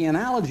used the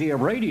analogy of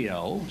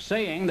radio,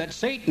 saying that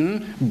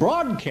Satan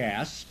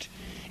broadcast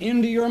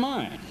into your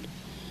mind.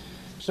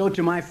 So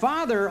to my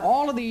father,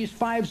 all of these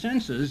five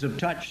senses of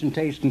touch and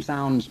taste and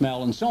sound and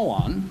smell and so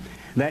on,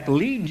 that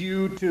lead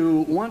you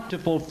to want to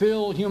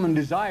fulfill human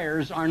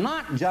desires, are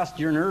not just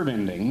your nerve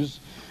endings,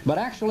 but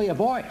actually a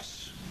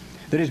voice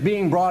that is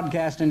being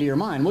broadcast into your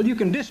mind. Well, you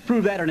can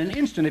disprove that in an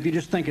instant if you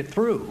just think it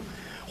through.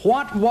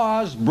 What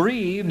was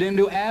breathed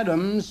into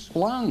Adam's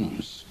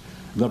lungs?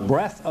 The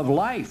breath of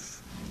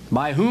life.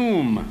 By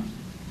whom?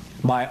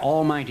 By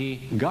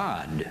Almighty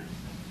God.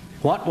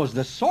 What was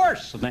the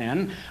source,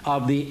 then,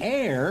 of the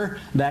air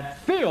that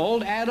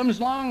filled Adam's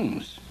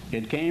lungs?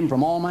 It came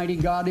from Almighty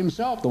God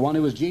himself, the one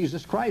who was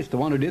Jesus Christ, the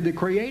one who did the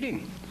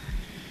creating.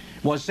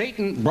 Was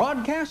Satan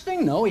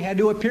broadcasting? No, he had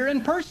to appear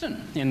in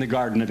person in the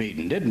Garden of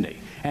Eden, didn't he?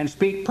 And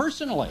speak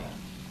personally.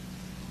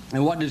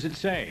 And what does it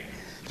say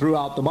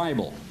throughout the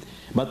Bible?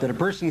 But that a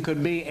person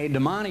could be a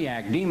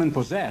demoniac,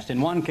 demon-possessed. In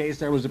one case,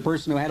 there was a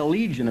person who had a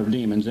legion of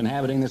demons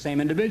inhabiting the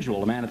same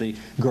individual, a man of the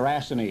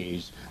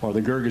Gerasenes, or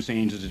the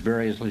Gergesenes, as it's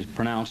variously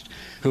pronounced,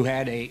 who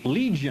had a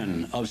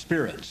legion of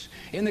spirits.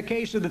 In the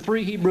case of the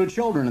three Hebrew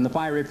children in the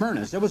fiery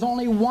furnace, there was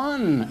only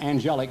one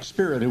angelic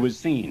spirit who was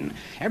seen.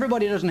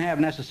 Everybody doesn't have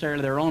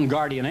necessarily their own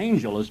guardian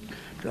angel, as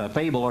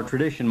fable or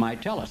tradition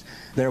might tell us.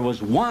 There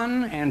was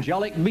one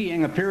angelic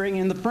being appearing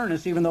in the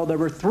furnace, even though there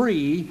were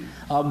three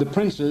of the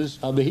princes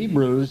of the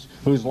Hebrews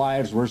whose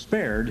lives were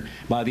spared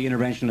by the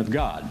intervention of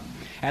God.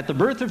 At the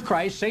birth of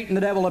Christ, Satan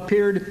the devil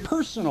appeared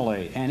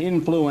personally and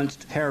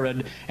influenced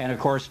Herod, and of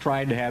course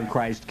tried to have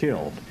Christ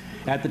killed.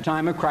 At the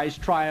time of Christ's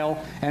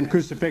trial and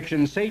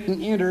crucifixion,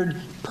 Satan entered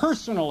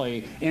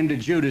personally into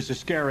Judas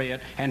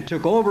Iscariot and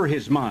took over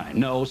his mind.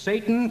 No,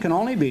 Satan can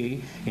only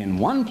be in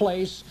one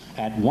place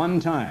at one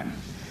time.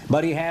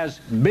 But he has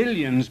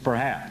billions,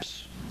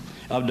 perhaps,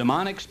 of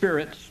demonic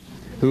spirits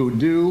who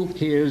do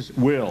his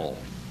will.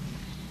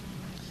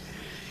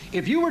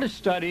 If you were to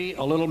study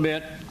a little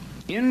bit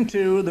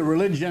into the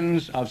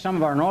religions of some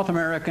of our North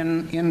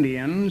American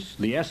Indians,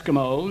 the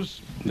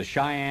Eskimos, the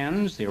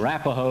Cheyennes, the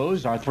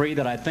Arapahoes are three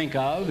that I think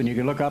of, and you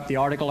can look up the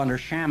article under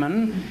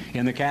shaman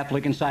in the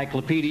Catholic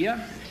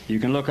Encyclopedia. You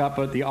can look up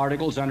at the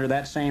articles under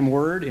that same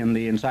word in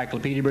the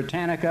Encyclopedia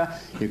Britannica.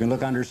 You can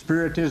look under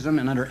spiritism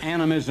and under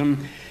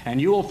animism,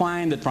 and you will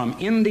find that from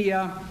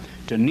India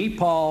to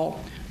Nepal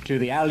to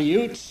the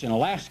Aleuts in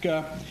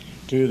Alaska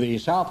to the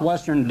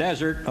southwestern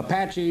desert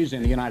Apaches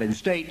in the United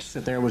States,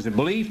 that there was a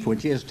belief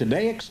which is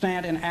today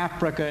extant in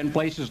Africa in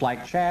places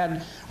like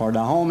Chad or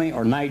Dahomey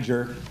or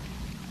Niger,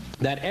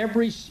 that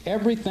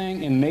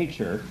everything in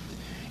nature,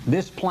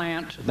 this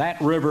plant,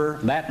 that river,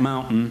 that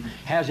mountain,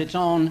 has its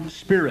own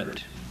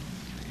spirit.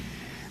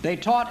 They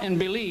taught and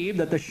believed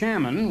that the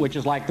shaman, which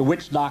is like the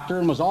witch doctor,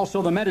 and was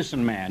also the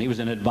medicine man. He was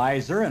an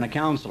advisor and a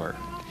counselor.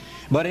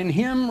 But in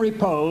him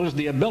reposed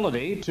the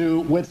ability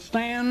to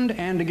withstand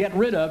and to get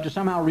rid of, to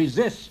somehow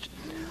resist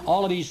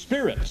all of these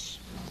spirits.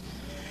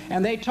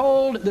 And they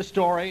told the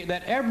story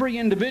that every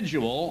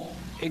individual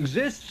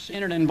exists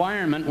in an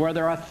environment where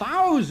there are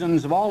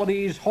thousands of all of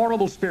these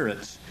horrible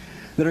spirits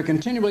that are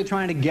continually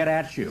trying to get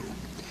at you.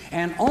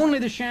 And only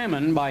the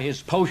shaman, by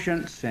his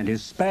potions and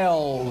his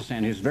spells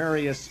and his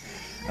various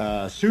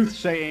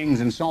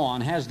soothsayings and so on,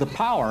 has the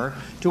power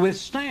to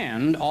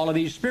withstand all of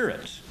these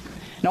spirits.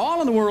 Now,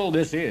 all in the world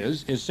this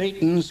is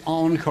Satan's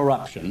own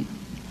corruption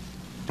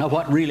of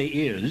what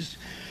really is,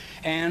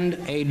 and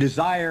a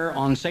desire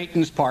on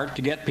Satan's part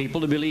to get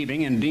people to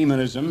believing in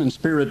demonism and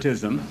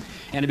spiritism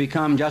and to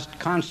become just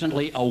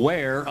constantly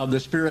aware of the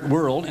spirit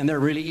world, and there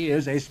really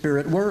is a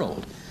spirit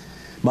world.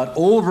 But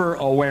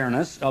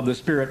over-awareness of the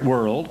spirit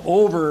world,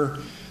 over,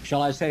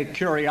 shall I say,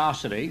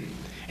 curiosity,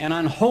 and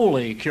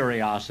unholy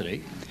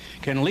curiosity,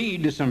 can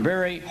lead to some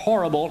very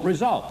horrible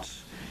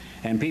results.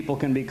 And people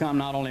can become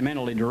not only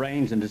mentally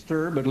deranged and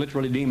disturbed, but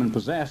literally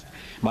demon-possessed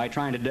by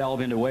trying to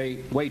delve into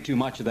way too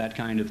much of that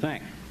kind of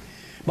thing.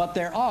 But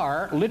there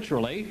are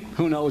literally,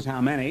 who knows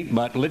how many,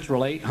 but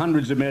literally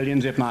hundreds of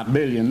millions, if not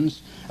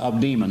billions,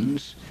 of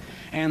demons.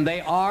 And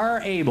they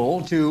are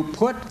able to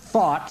put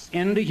thoughts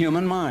into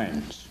human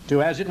minds,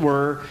 to, as it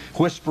were,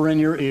 whisper in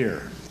your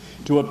ear,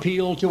 to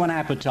appeal to an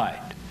appetite.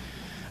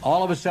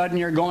 All of a sudden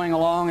you're going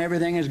along,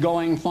 everything is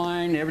going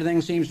fine,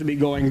 everything seems to be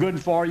going good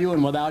for you,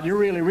 and without you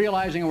really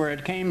realizing where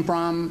it came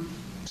from,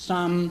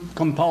 some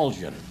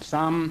compulsion,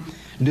 some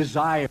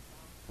desire.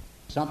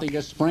 Something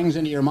just springs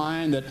into your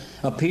mind that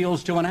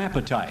appeals to an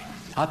appetite.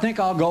 I think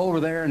I'll go over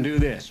there and do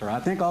this, or I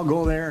think I'll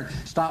go there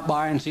and stop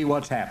by and see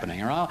what's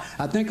happening, or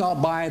I think I'll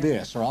buy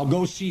this, or I'll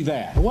go see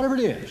that, or whatever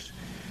it is.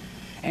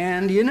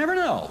 And you never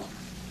know.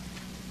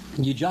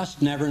 You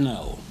just never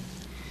know.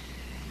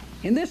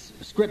 In this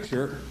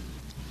scripture,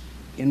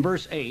 in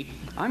verse 8,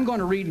 I'm going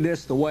to read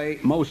this the way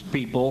most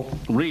people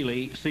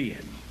really see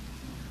it.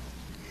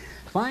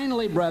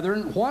 Finally,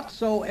 brethren,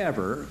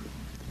 whatsoever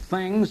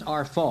things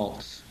are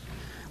false,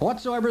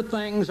 whatsoever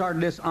things are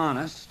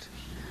dishonest,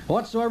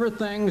 whatsoever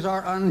things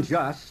are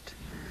unjust,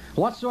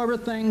 whatsoever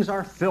things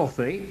are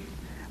filthy,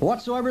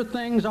 whatsoever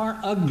things are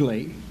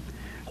ugly,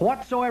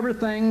 whatsoever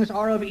things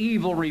are of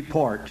evil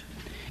report,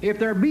 if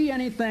there be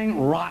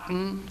anything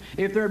rotten,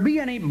 if there be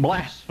any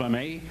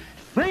blasphemy,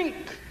 think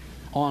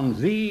on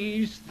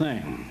these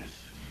things.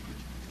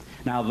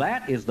 Now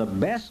that is the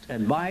best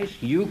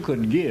advice you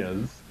could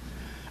give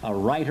a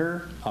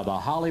writer of a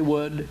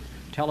Hollywood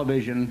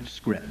television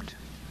script.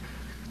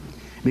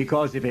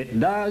 Because if it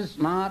does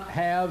not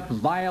have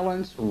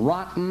violence,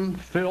 rotten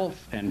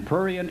filth, and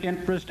prurient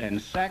interest, and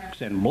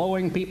sex, and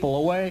blowing people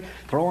away,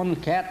 throwing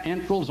cat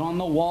entrails on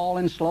the wall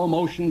in slow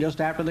motion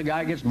just after the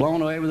guy gets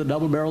blown away with a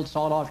double-barreled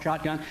sawed-off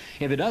shotgun,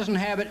 if it doesn't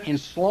have it in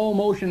slow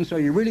motion so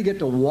you really get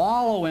to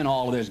wallow in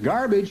all of this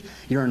garbage,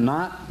 you're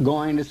not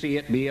going to see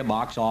it be a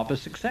box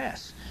office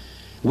success.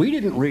 We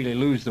didn't really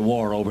lose the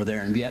war over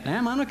there in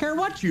Vietnam. I don't care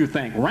what you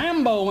think.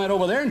 Rambo went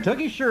over there and took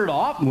his shirt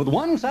off, and with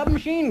one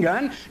submachine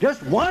gun,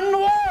 just won the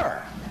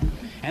war.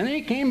 And then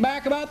he came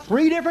back about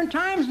 3 different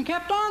times and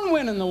kept on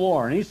winning the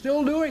war, and he's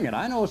still doing it.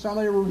 I know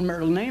somebody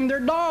named their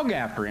dog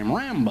after him,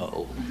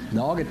 Rambo. The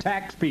dog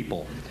attacks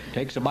people,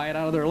 takes a bite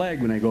out of their leg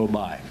when they go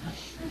by.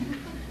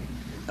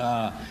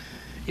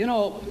 You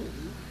know,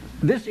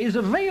 this is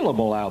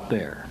available out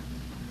there.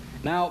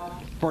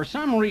 Now, for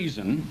some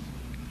reason,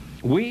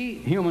 we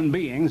human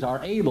beings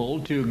are able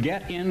to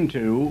get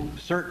into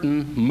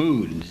certain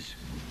moods.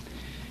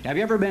 Have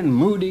you ever been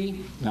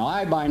moody? Now,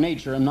 I by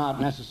nature am not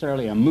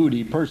necessarily a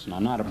moody person.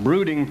 I'm not a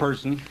brooding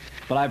person,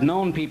 but I've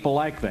known people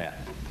like that.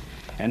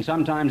 And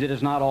sometimes it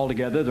is not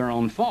altogether their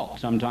own fault.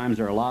 Sometimes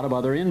there are a lot of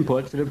other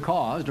inputs that have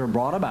caused or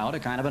brought about a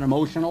kind of an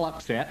emotional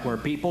upset where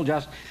people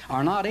just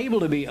are not able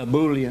to be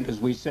ebullient, as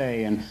we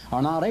say, and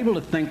are not able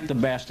to think the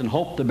best and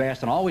hope the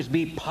best and always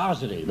be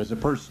positive as a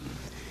person.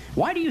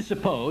 Why do you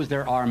suppose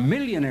there are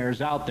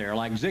millionaires out there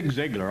like Zig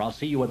Ziglar, I'll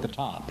see you at the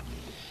top,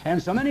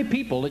 and so many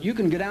people that you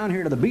can go down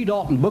here to the B.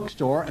 Dalton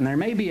bookstore and there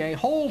may be a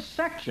whole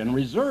section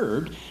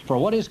reserved for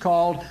what is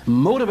called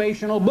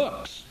motivational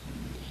books.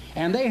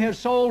 And they have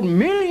sold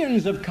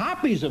millions of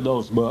copies of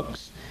those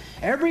books,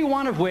 every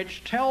one of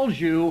which tells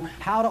you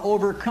how to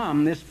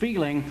overcome this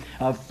feeling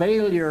of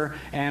failure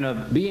and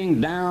of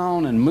being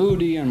down and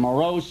moody and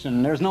morose,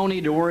 and there's no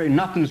need to worry,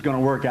 nothing's going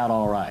to work out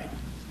all right.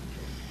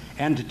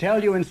 And to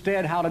tell you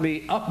instead how to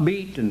be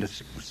upbeat and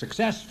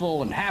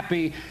successful and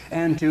happy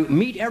and to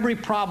meet every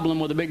problem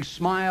with a big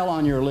smile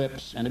on your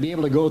lips and to be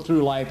able to go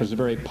through life as a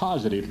very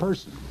positive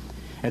person.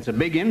 It's a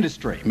big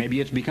industry. Maybe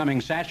it's becoming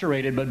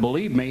saturated, but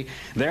believe me,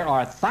 there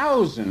are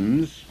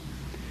thousands.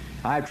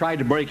 I've tried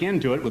to break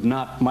into it with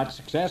not much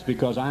success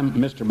because I'm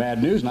Mr.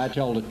 Bad News and I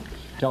tell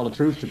the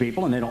truth to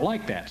people and they don't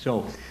like that.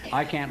 So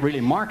I can't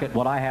really market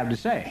what I have to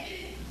say.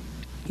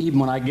 even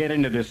when I get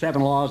into the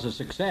 7 laws of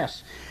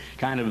success,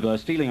 kind of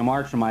stealing a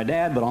march from my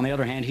dad, but on the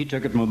other hand, he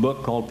took it from a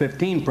book called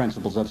 15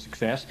 Principles of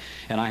Success,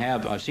 and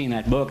I've seen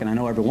that book, and I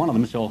know every one of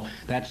them, so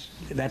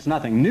that's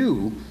nothing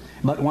new.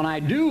 But when I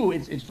do,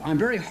 I'm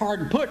very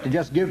hard put to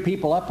just give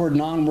people upward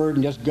and onward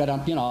and just get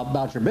up,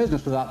 about your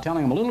business without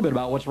telling them a little bit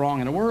about what's wrong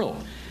in the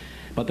world.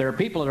 But there are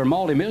people that are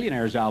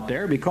multimillionaires out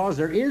there because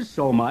there is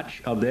so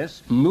much of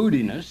this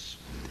moodiness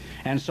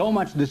and so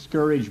much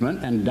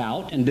discouragement and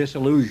doubt and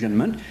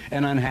disillusionment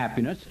and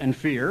unhappiness and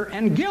fear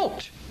and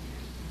guilt.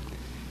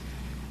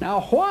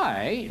 Now,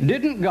 why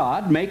didn't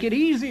God make it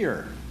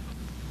easier?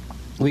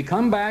 We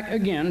come back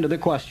again to the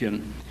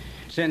question,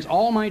 since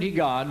Almighty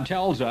God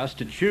tells us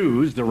to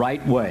choose the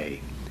right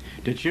way,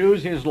 to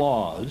choose His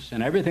laws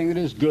and everything that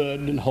is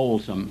good and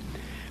wholesome,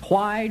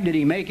 why did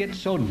He make it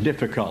so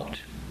difficult?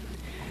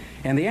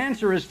 And the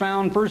answer is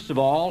found, first of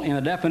all, in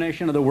a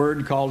definition of the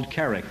word called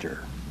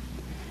character.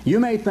 You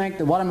may think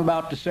that what I'm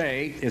about to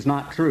say is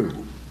not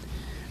true.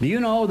 Do you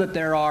know that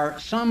there are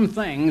some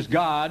things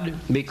God,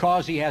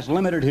 because He has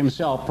limited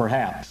Himself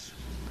perhaps,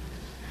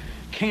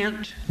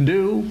 can't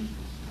do?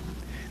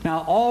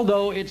 Now,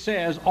 although it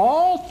says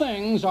all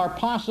things are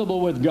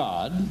possible with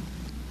God,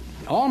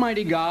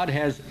 Almighty God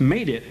has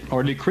made it,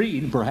 or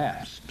decreed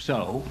perhaps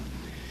so,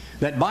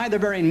 that by the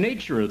very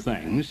nature of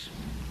things,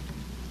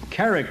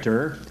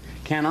 character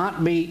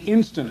cannot be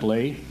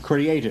instantly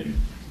created.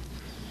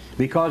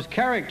 Because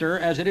character,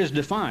 as it is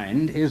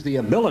defined, is the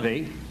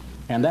ability,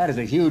 and that is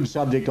a huge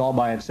subject all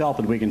by itself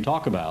that we can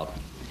talk about,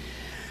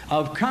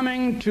 of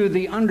coming to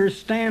the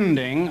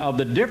understanding of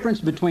the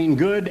difference between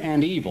good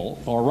and evil,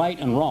 or right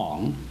and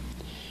wrong,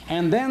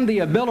 and then the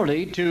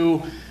ability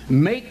to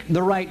make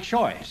the right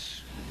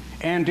choice,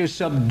 and to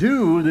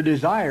subdue the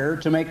desire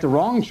to make the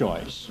wrong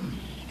choice,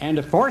 and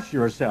to force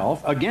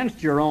yourself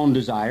against your own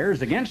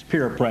desires, against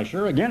peer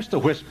pressure, against the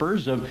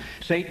whispers of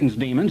Satan's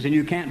demons, and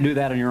you can't do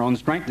that in your own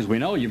strength. As we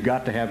know, you've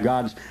got to have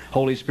God's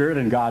Holy Spirit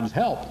and God's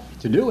help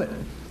to do it,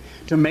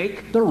 to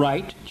make the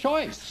right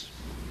choice.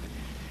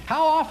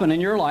 How often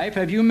in your life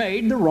have you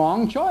made the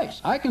wrong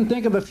choice? I can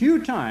think of a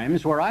few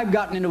times where I've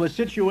gotten into a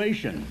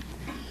situation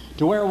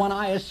to where when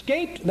I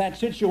escaped that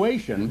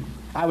situation,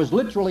 I was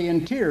literally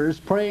in tears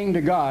praying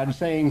to God,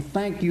 saying,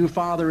 "Thank you,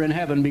 Father in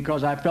heaven,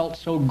 because I felt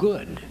so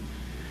good."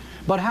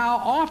 But how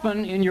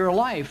often in your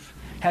life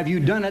have you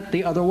done it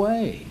the other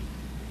way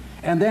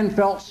and then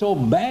felt so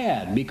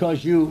bad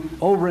because you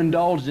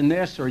overindulged in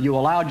this, or you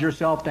allowed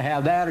yourself to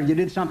have that, or you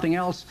did something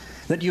else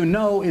that you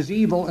know is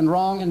evil and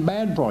wrong and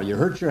bad for you?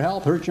 Hurt your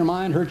health, hurt your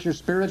mind, hurt your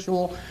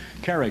spiritual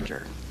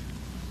character.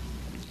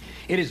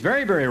 It is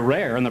very, very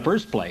rare in the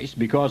first place,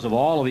 because of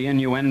all of the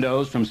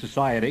innuendos from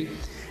society,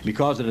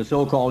 because of the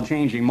so-called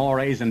changing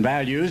mores and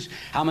values.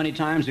 How many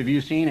times have you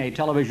seen a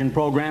television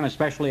program,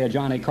 especially a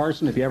Johnny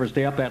Carson, if you ever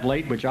stay up that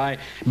late, which I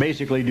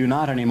basically do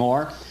not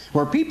anymore,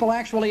 where people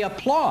actually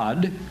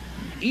applaud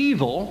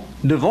evil,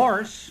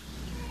 divorce,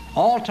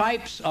 all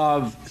types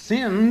of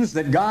sins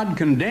that God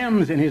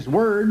condemns in His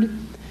Word,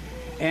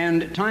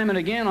 and time and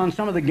again on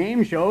some of the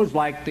game shows,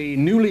 like the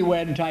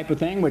Newlywed type of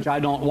thing, which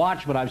I don't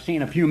watch, but I've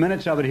seen a few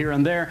minutes of it here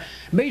and there,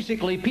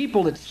 basically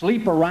people that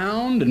sleep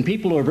around and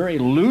people who are very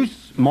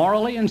loose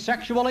morally and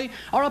sexually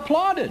are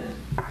applauded.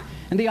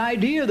 And the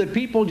idea that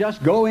people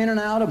just go in and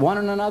out of one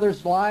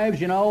another's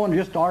lives, and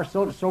just are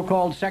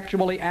so-called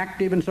sexually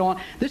active and so on,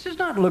 this is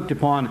not looked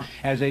upon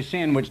as a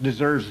sin which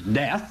deserves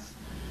death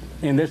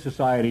in this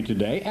society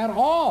today at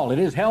all. It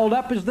is held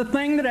up as the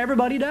thing that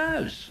everybody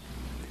does.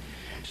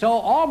 So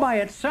all by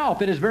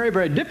itself, it is very,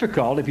 very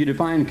difficult, if you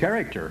define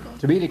character,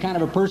 to be the kind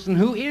of a person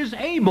who is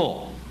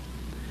able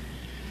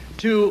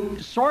to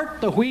sort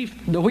the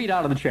wheat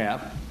out of the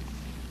chaff,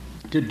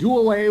 to do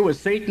away with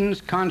Satan's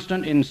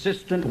constant,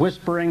 insistent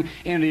whispering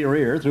into your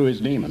ear through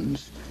his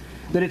demons,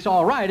 that it's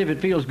all right if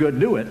it feels good,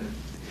 do it,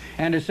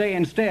 and to say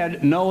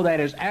instead, no, that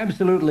is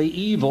absolutely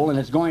evil, and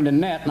it's going to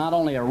net not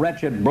only a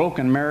wretched,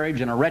 broken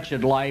marriage and a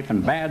wretched life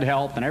and bad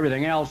health and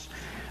everything else,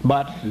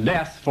 but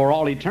death for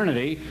all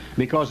eternity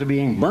because of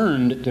being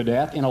burned to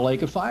death in a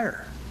lake of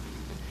fire.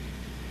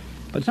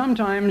 But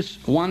sometimes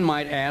one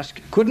might ask,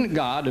 couldn't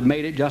God have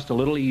made it just a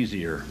little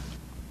easier?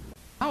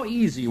 How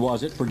easy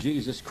was it for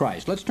Jesus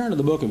Christ? Let's turn to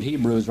the book of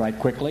Hebrews right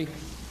quickly.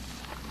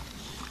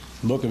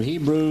 Book of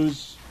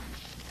Hebrews,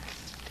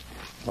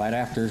 right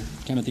after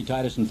Timothy,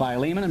 Titus, and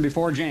Philemon, and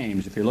before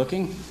James, if you're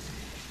looking.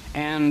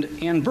 And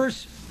in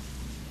verse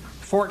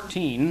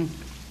 14,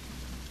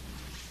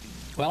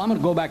 well, I'm going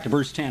to go back to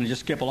verse 10 and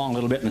just skip along a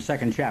little bit in the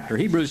second chapter.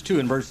 Hebrews 2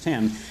 and verse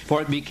 10.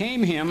 For it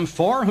became Him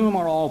for whom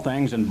are all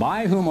things and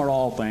by whom are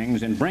all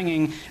things, and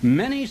bringing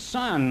many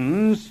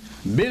sons,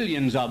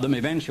 billions of them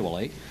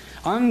eventually,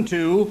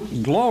 unto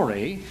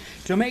glory,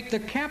 to make the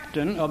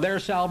captain of their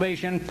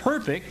salvation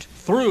perfect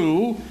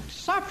through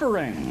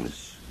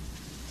sufferings.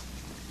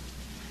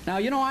 Now,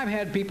 I've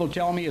had people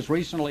tell me as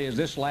recently as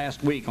this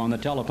last week on the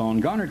telephone,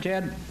 Garner,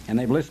 Ted, and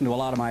they've listened to a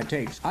lot of my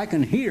tapes, I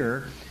can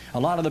hear a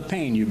lot of the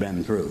pain you've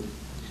been through.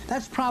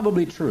 That's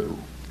probably true.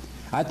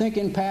 I think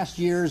in past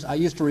years I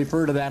used to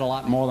refer to that a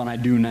lot more than I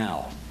do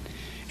now.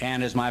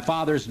 And as my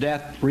father's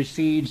death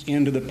recedes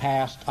into the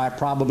past, I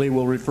probably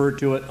will refer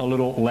to it a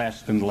little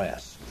less and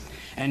less.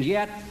 And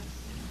yet,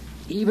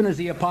 even as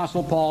the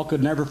Apostle Paul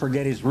could never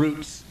forget his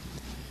roots,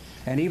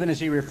 and even as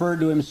he referred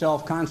to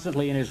himself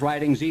constantly in his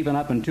writings, even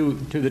up into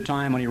the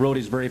time when he wrote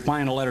his very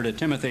final letter to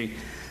Timothy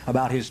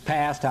about his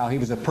past, how he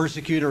was a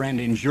persecutor and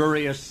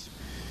injurious,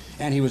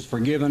 and he was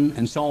forgiven,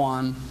 and so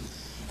on,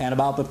 and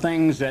about the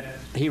things that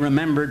he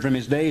remembered from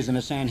his days in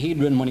the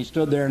Sanhedrin when he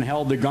stood there and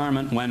held the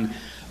garment when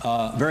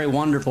a very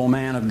wonderful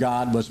man of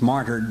God was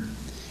martyred.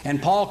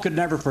 And Paul could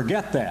never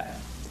forget that.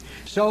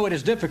 So it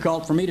is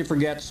difficult for me to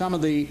forget some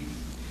of the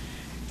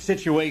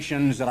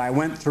situations that I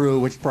went through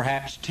which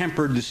perhaps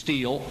tempered the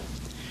steel,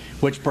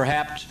 which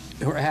perhaps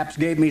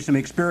gave me some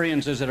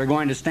experiences that are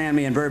going to stand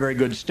me in very, very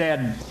good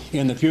stead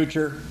in the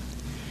future,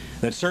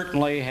 that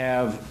certainly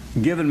have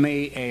given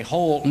me a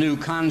whole new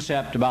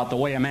concept about the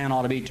way a man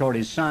ought to be toward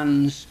his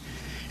sons,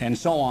 and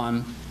so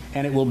on.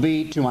 And it will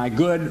be to my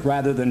good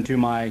rather than to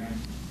my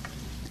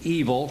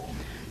evil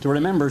to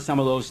remember some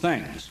of those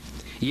things.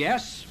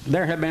 Yes,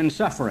 there have been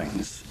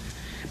sufferings,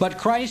 but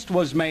Christ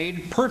was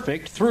made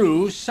perfect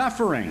through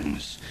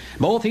sufferings.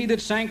 Both he that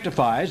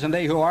sanctifies and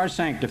they who are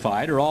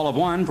sanctified are all of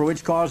one, for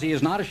which cause he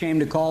is not ashamed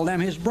to call them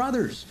his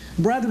brothers,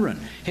 brethren,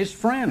 his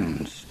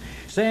friends,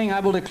 saying, I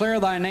will declare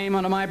thy name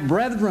unto my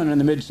brethren in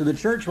the midst of the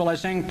church, while I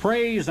sing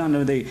praise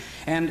unto thee.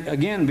 And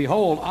again,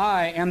 behold,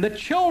 I am the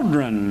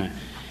children.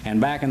 And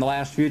back in the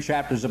last few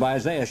chapters of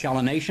Isaiah, shall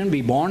a nation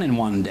be born in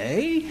one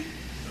day?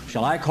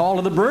 Shall I call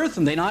to the birth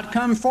and they not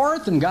come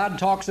forth? And God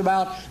talks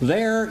about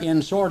there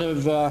in sort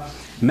of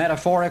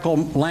metaphorical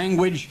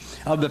language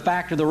of the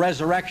fact of the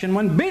resurrection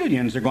when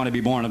billions are going to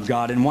be born of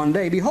God in one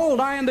day.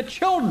 Behold, I am the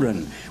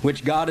children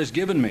which God has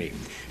given me.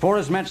 For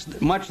as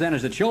much then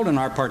as the children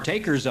are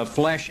partakers of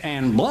flesh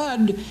and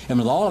blood, and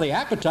with all of the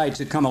appetites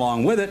that come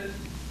along with it,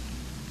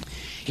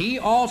 he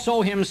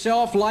also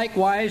himself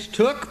likewise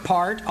took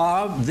part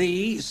of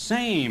the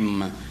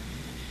same.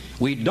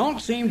 We don't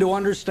seem to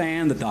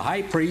understand that the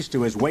high priest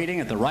who is waiting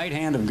at the right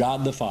hand of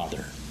God the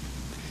Father,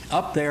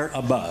 up there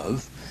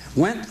above,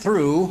 went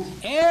through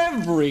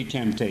every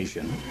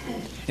temptation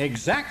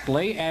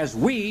exactly as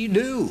we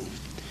do.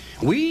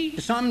 We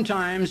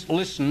sometimes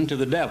listen to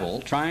the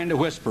devil trying to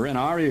whisper in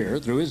our ear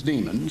through his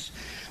demons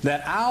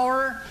that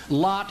our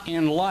lot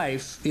in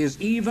life is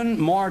even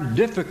more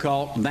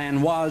difficult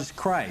than was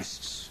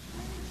Christ's.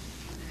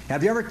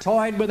 Have you ever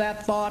toyed with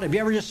that thought? Have you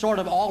ever just sort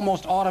of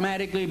almost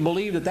automatically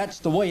believed that that's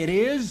the way it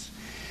is?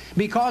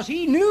 Because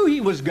he knew he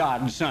was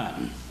God's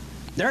son.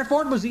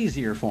 Therefore, it was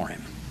easier for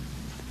him.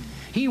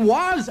 He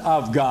was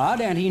of God,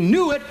 and he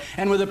knew it,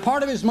 and with a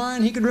part of his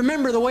mind, he could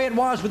remember the way it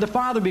was with the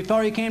Father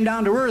before he came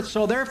down to earth.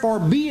 So therefore,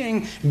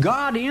 being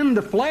God in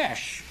the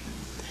flesh,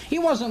 he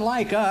wasn't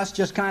like us,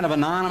 just kind of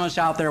anonymous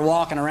out there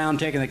walking around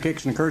taking the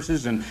kicks and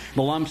curses and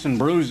the lumps and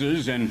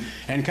bruises and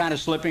kind of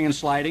slipping and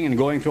sliding and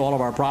going through all of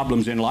our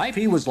problems in life.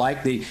 He was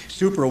like the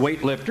super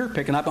weightlifter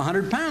picking up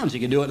 100 pounds. He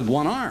could do it with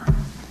one arm.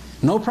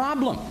 No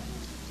problem.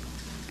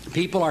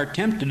 People are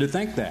tempted to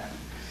think that.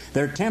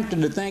 They're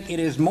tempted to think it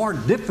is more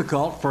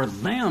difficult for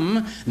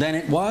them than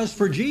it was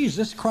for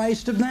Jesus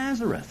Christ of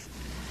Nazareth.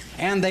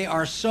 And they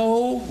are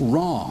so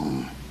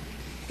wrong.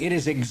 It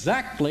is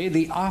exactly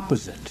the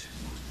opposite.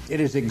 It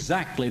is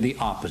exactly the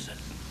opposite.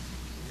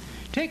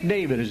 Take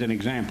David as an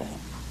example.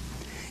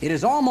 It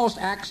is almost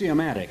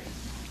axiomatic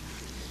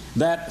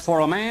that for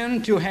a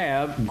man to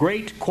have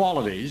great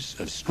qualities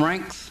of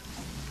strength,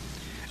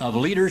 of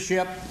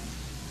leadership,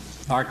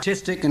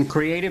 artistic and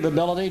creative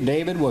ability,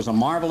 David was a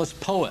marvelous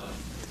poet.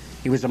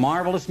 He was a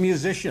marvelous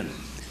musician.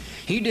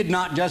 He did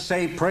not just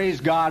say,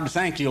 praise God,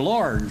 thank you,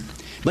 Lord,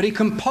 but he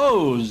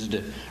composed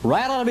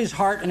right out of his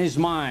heart and his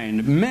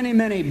mind many,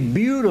 many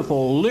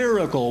beautiful,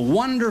 lyrical,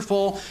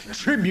 wonderful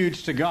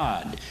tributes to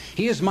God.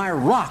 He is my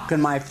rock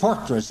and my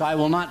fortress. I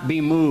will not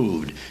be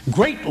moved.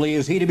 Greatly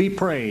is he to be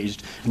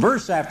praised.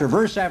 Verse after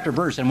verse after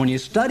verse. And when you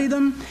study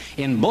them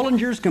in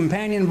Bullinger's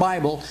Companion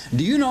Bible,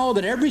 do you know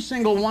that every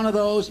single one of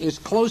those is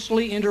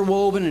closely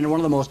interwoven in one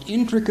of the most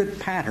intricate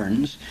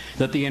patterns,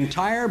 that the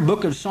entire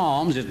book of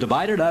Psalms is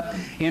divided up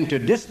into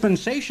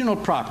dispensational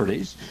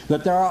properties,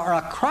 that there are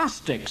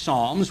acrostic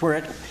psalms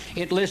where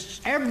it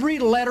lists every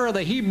letter of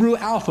the Hebrew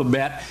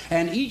alphabet,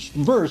 and each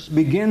verse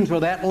begins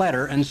with that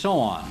letter, and so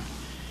on.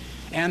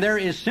 And there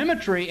is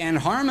symmetry and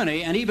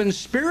harmony and even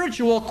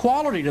spiritual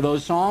quality to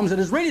those psalms that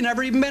has really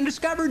never even been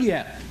discovered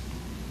yet.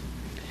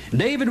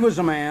 David was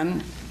a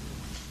man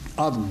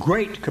of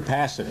great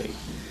capacity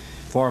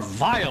for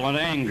violent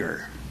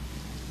anger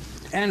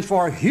and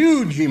for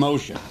huge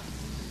emotion,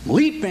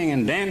 leaping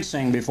and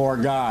dancing before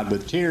God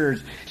with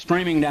tears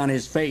streaming down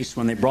his face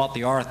when they brought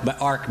the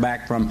ark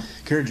back from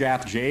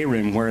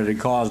Kirjath-Jearim, where it had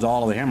caused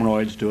all of the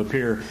hemorrhoids to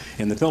appear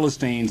in the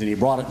Philistines, and he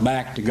brought it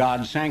back to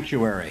God's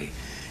sanctuary.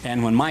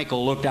 And when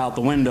Michael looked out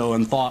the window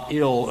and thought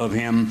ill of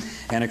him,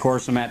 and of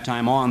course from that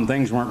time on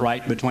things weren't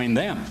right between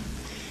them.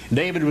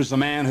 David was the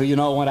man who,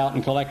 went out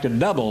and collected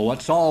double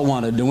what Saul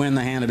wanted to win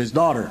the hand of his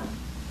daughter.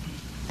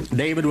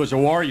 David was a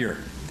warrior.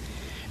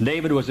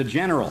 David was a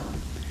general.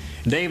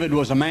 David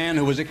was a man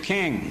who was a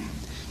king.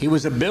 He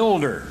was a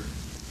builder.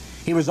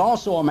 He was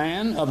also a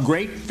man of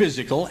great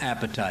physical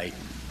appetite,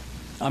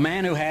 a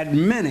man who had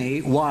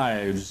many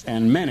wives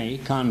and many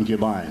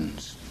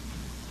concubines.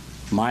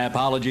 My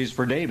apologies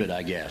for David,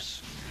 I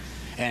guess.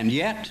 And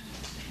yet,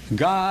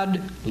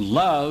 God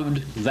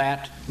loved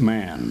that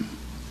man.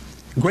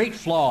 Great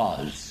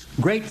flaws,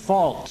 great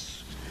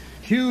faults,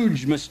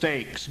 huge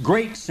mistakes,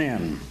 great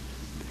sin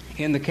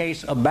in the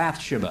case of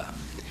Bathsheba.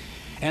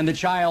 And the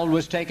child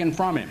was taken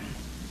from him.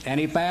 And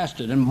he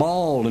fasted and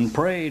bawled and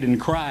prayed and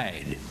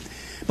cried.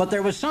 But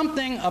there was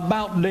something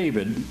about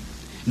David.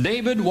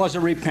 David was a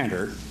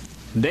repenter.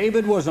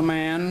 David was a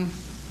man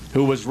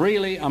who was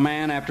really a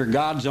man after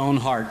God's own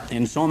heart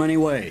in so many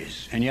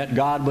ways. And yet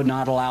God would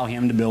not allow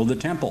him to build the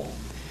temple.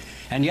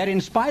 And yet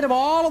in spite of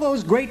all of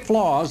those great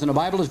flaws, and the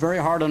Bible is very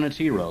hard on its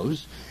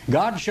heroes,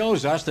 God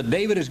shows us that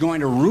David is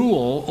going to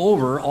rule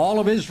over all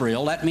of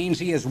Israel. That means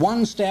he is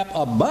one step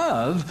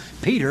above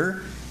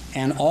Peter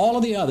and all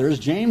of the others,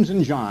 James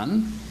and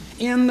John,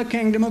 in the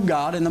kingdom of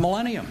God in the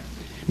millennium,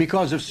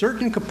 because of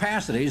certain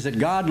capacities that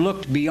God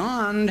looked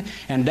beyond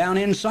and down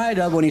inside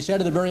of when he said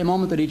at the very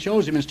moment that he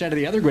chose him instead of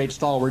the other great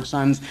stalwart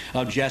sons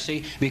of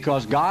Jesse,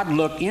 because God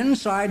looked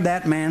inside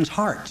that man's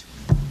heart.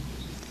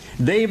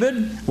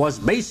 David was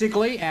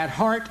basically at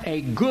heart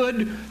a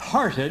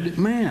good-hearted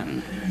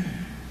man.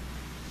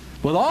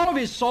 With all of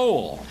his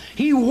soul,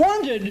 he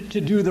wanted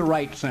to do the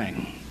right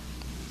thing.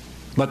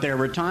 But there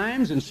were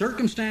times and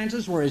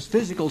circumstances where his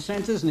physical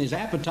senses and his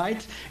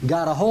appetites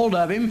got a hold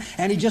of him,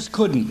 and he just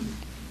couldn't.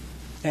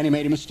 And he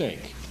made a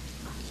mistake.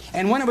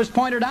 And when it was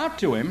pointed out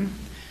to him,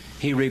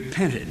 he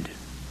repented.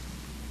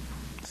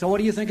 So what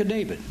do you think of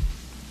David?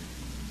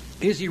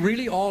 Is he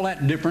really all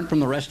that different from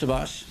the rest of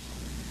us?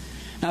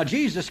 Now,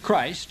 Jesus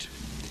Christ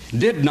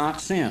did not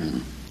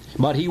sin,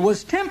 but he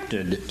was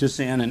tempted to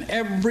sin in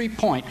every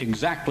point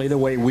exactly the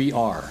way we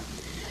are.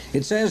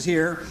 It says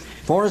here,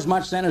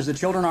 "Forasmuch then as the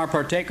children are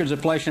partakers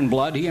of flesh and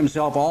blood, he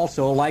himself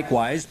also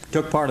likewise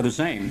took part of the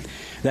same,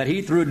 that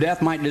he through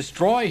death might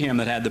destroy him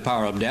that had the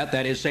power of death,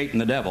 that is Satan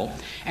the devil,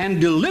 and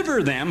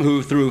deliver them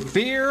who through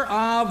fear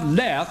of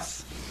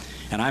death,"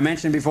 and I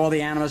mentioned before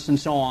the animus and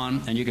so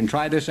on, and you can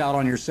try this out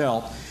on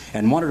yourself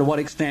and wonder to what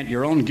extent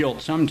your own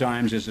guilt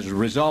sometimes is as a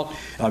result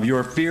of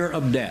your fear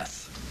of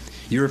death,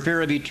 your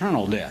fear of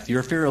eternal death,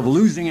 your fear of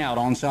losing out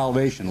on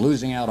salvation,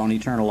 losing out on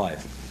eternal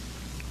life.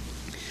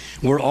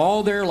 Were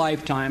all their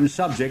lifetime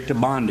subject to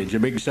bondage, a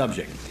big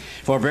subject.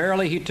 For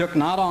verily he took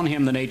not on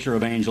him the nature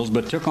of angels,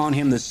 but took on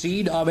him the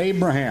seed of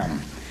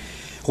Abraham.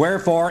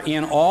 Wherefore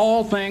in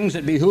all things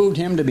it behooved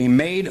him to be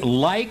made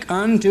like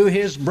unto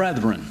his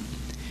brethren.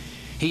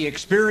 He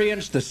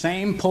experienced the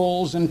same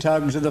pulls and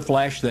tugs of the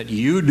flesh that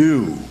you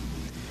do,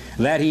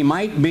 that he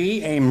might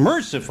be a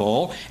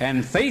merciful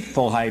and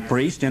faithful high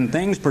priest in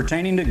things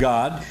pertaining to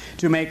God,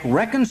 to make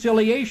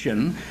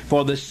reconciliation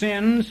for the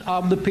sins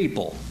of the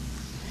people.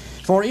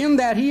 For in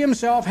that he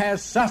himself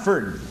has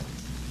suffered,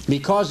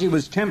 because he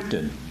was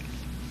tempted,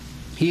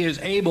 he is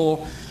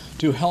able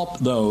to help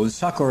those,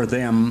 succor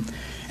them,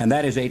 and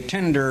that is a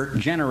tender,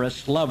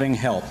 generous, loving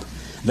help,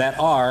 that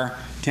are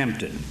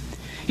tempted.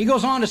 He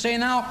goes on to say,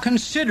 now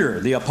consider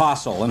the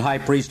apostle and high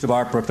priest of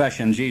our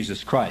profession,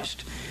 Jesus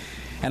Christ.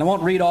 And I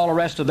won't read all the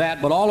rest of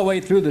that, but all the way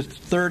through the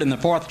third and the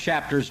fourth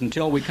chapters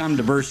until we come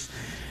to verse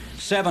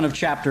 7 of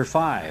chapter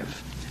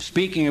 5,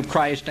 speaking of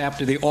Christ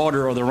after the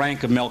order or the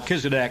rank of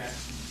Melchizedek,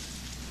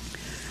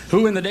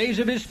 who in the days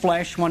of his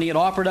flesh, when he had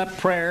offered up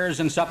prayers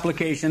and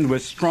supplications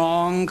with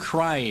strong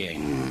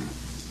crying.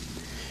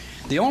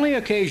 The only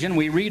occasion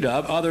we read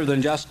of, other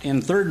than just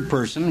in third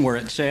person, where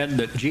it said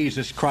that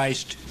Jesus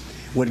Christ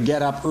would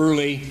get up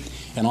early,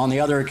 and on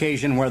the other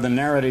occasion where the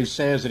narrative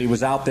says that he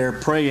was out there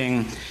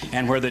praying,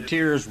 and where the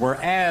tears were,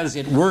 as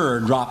it were,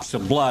 drops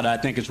of blood, I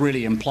think it's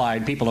really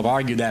implied. People have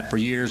argued that for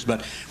years,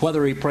 but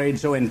whether he prayed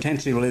so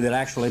intensively that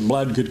actually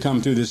blood could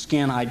come through the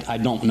skin, I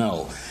don't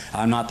know.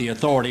 I'm not the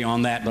authority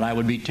on that, but I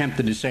would be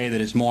tempted to say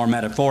that it's more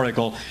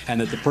metaphorical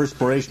and that the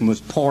perspiration was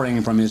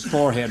pouring from his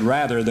forehead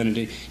rather than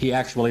he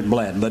actually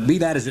bled. But be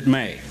that as it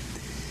may,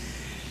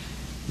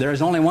 there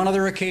is only one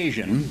other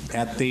occasion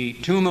at the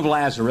tomb of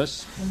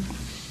Lazarus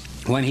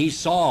when he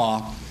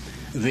saw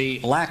the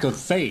lack of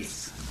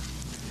faith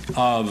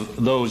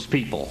of those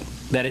people,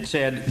 that it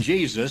said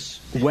Jesus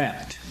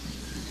wept.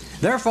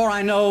 Therefore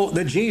I know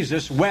that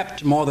Jesus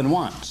wept more than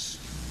once.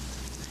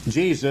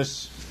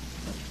 Jesus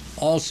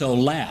also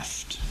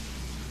laughed.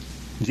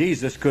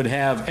 Jesus could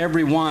have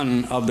every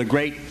one of the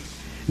great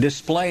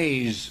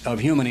displays of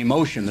human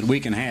emotion that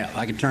we can have.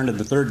 I could turn to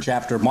the 3rd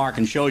chapter of Mark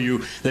and show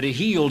you that he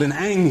healed in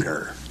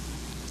anger,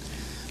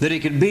 that he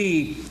could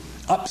be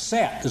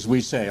upset, as we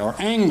say, or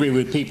angry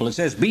with people. It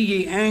says, be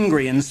ye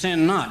angry and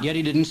sin not, yet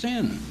he didn't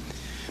sin.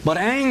 But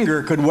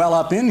anger could well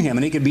up in him,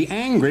 and he could be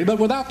angry, but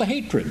without the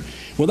hatred,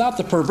 without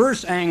the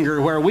perverse anger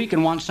where we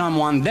can want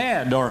someone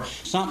dead or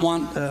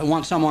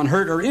want someone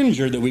hurt or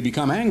injured that we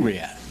become angry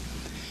at.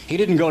 He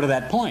didn't go to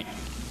that point,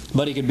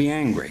 but he could be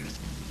angry.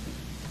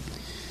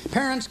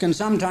 Parents can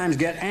sometimes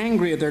get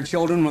angry at their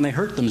children when they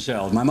hurt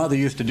themselves. My mother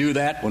used to do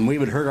that when we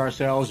would hurt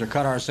ourselves or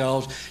cut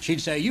ourselves. She'd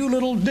say, "You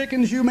little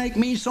Dickens, you make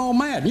me so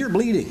mad, and you're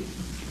bleeding."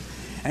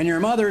 And your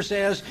mother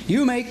says,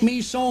 "You make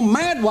me so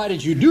mad, why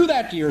did you do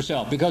that to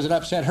yourself?" Because it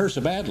upset her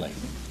so badly.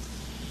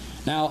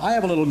 Now, I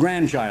have a little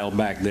grandchild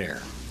back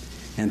there,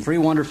 and 3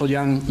 wonderful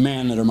young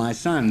men that are my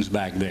sons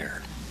back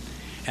there,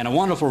 and a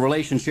wonderful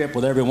relationship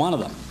with every one of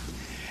them.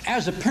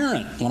 As a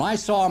parent, when I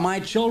saw my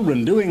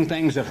children doing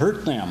things that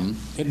hurt them,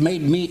 it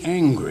made me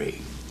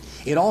angry.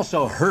 It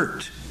also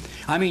hurt.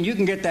 I mean, you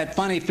can get that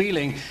funny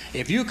feeling,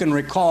 if you can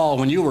recall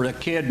when you were a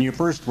kid and you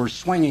first were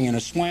swinging in a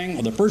swing,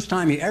 or the first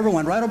time you ever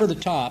went right over the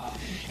top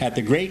at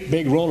the great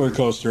big roller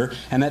coaster,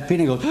 and that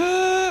feeling goes,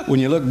 ah, when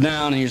you look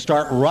down and you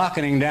start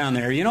rocketing down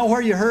there. You know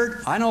where you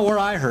hurt? I know where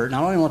I hurt, and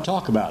I don't even want to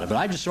talk about it, but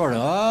I just sort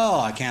of,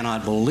 I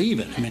cannot believe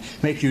it. I mean,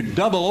 it makes you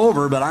double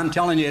over, but I'm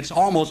telling you, it's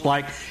almost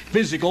like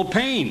physical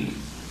pain.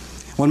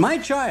 When my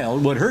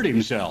child would hurt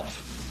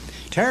himself,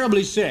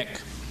 terribly sick,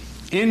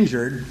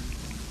 injured,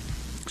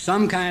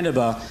 some kind of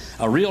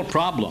a real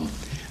problem,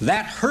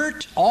 that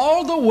hurt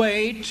all the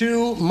way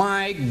to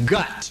my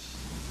gut.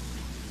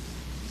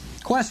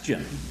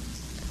 Question: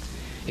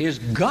 is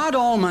God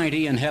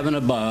Almighty in heaven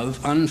above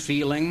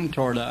unfeeling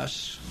toward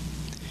us?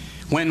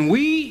 When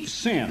we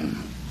sin,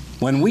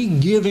 when we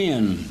give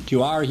in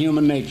to our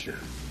human nature,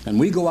 and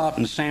we go out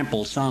and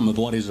sample some of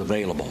what is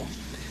available,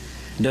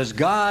 does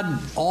God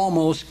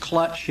almost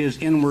clutch his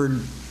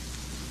inward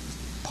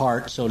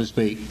part, so to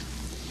speak?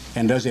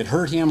 And does it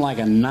hurt him like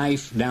a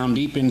knife down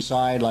deep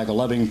inside, like a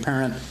loving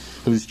parent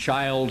whose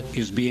child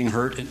is being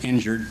hurt and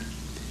injured?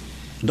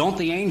 Don't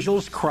the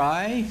angels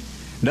cry?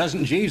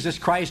 Doesn't Jesus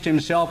Christ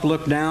himself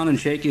look down and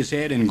shake his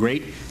head in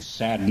great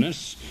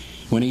sadness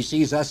when he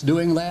sees us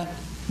doing that?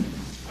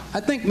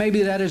 I think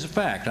maybe that is a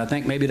fact. I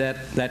think maybe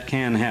that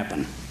can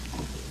happen.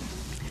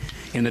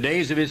 In the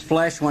days of his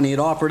flesh, when he had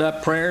offered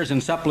up prayers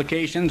and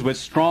supplications with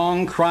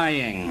strong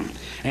crying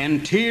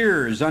and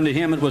tears unto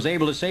him that was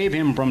able to save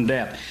him from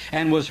death,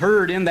 and was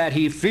heard in that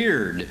he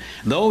feared,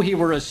 though he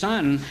were a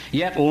son,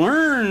 yet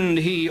learned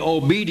he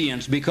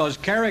obedience, because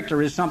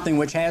character is something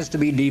which has to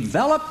be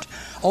developed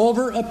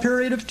over a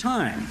period of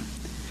time.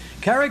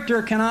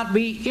 Character cannot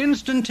be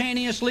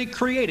instantaneously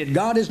created.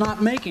 God is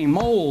not making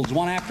molds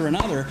one after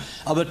another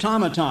of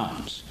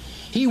automatons.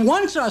 He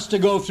wants us to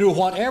go through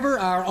whatever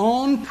our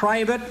own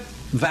private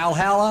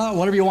Valhalla,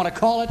 whatever you want to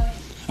call it,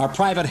 our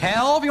private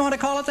hell, if you want to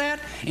call it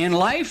that, in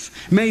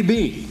life may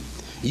be.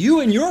 You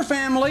and your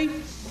family,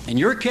 and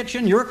your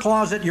kitchen, your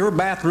closet, your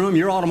bathroom,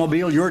 your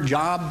automobile, your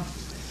job,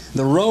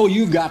 the row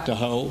you've got to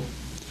hoe,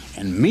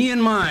 and me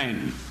and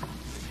mine.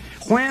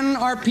 When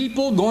are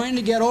people going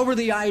to get over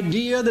the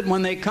idea that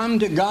when they come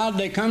to God,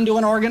 they come to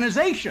an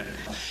organization,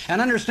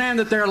 and understand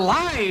that their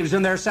lives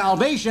and their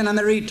salvation and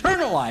their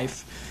eternal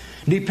life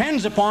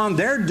depends upon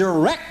their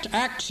direct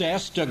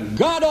access to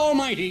God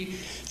Almighty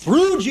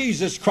through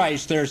Jesus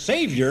Christ, their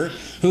Savior,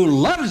 who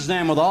loves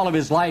them with all of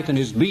his life and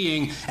his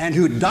being, and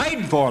who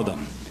died for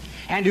them,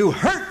 and who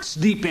hurts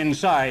deep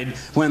inside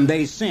when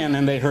they sin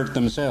and they hurt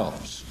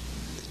themselves.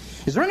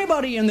 Is there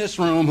anybody in this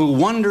room who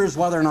wonders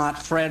whether or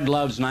not Fred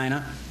loves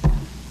Nina?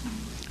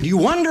 Do you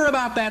wonder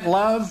about that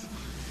love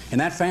in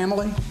that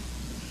family?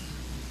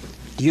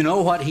 Do you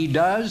know what he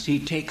does? He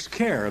takes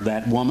care of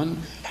that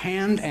woman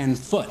hand and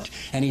foot,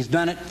 and he's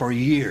done it for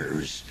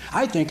years.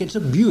 I think it's a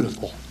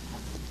beautiful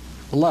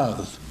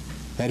love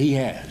that he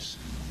has.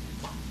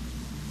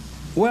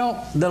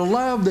 Well, the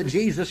love that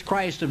Jesus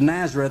Christ of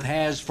Nazareth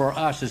has for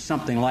us is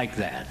something like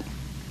that.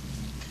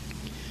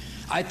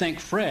 I think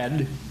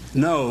Fred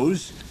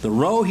knows the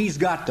row he's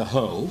got to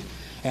hoe,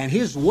 and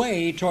his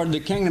way toward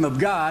the kingdom of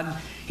God,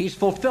 he's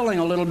fulfilling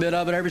a little bit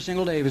of it every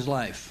single day of his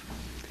life.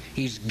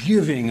 He's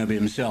giving of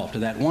himself to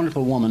that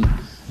wonderful woman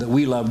that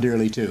we love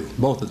dearly too,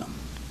 both of them.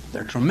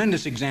 They're a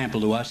tremendous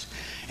example to us,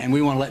 and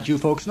we want to let you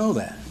folks know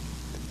that.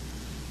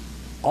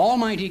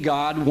 Almighty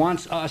God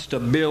wants us to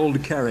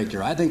build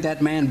character. I think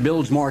that man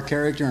builds more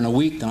character in a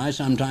week than I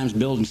sometimes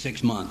build in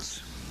 6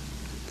 months.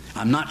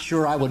 I'm not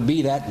sure I would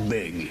be that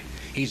big.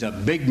 He's a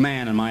big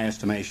man in my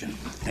estimation,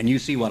 and you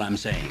see what I'm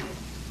saying,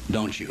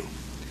 don't you?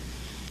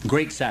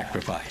 Great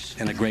sacrifice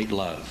and a great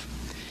love.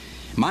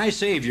 My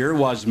Savior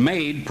was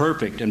made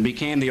perfect and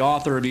became the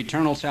author of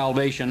eternal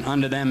salvation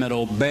unto them that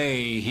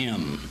obey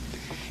him.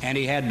 And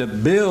he had to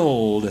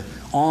build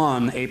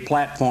on a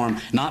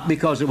platform, not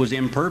because it was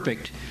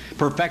imperfect.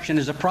 Perfection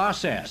is a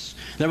process.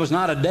 There was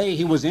not a day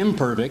he was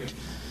imperfect,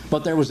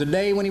 but there was a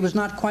day when he was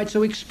not quite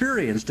so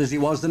experienced as he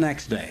was the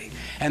next day.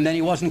 And then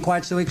he wasn't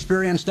quite so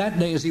experienced that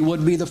day as he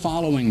would be the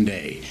following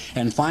day.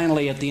 And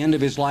finally, at the end of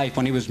his life,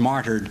 when he was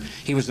martyred,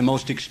 he was the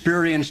most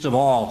experienced of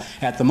all.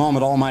 At the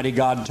moment, Almighty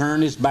God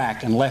turned his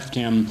back and left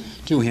him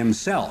to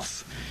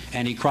himself.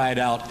 And he cried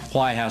out,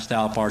 "Why hast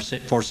thou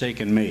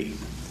forsaken me?"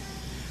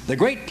 The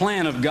great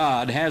plan of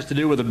God has to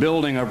do with the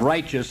building of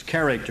righteous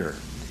character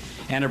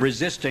and of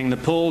resisting the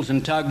pulls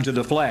and tugs of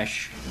the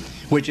flesh,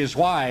 which is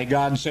why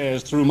God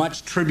says, through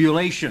much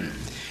tribulation,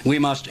 we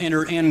must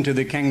enter into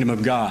the kingdom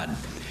of God.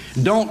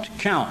 Don't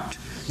count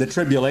the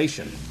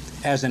tribulation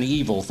as an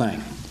evil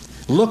thing.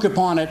 Look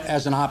upon it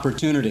as an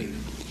opportunity.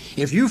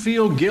 If you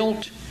feel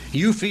guilt,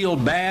 you feel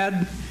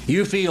bad,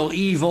 you feel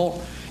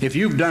evil, if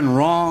you've done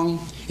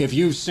wrong, if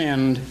you've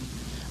sinned,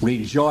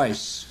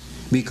 rejoice,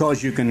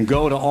 because you can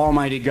go to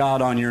Almighty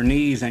God on your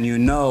knees and you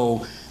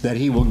know that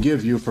He will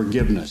give you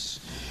forgiveness.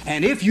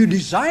 And if you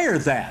desire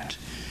that,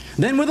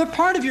 then with a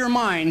part of your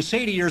mind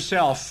say to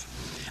yourself,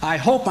 I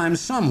hope I'm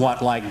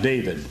somewhat like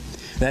David,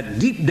 that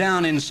deep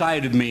down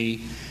inside of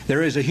me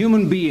there is a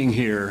human being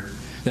here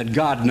that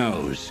God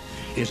knows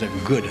is a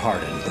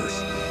good-hearted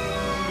person.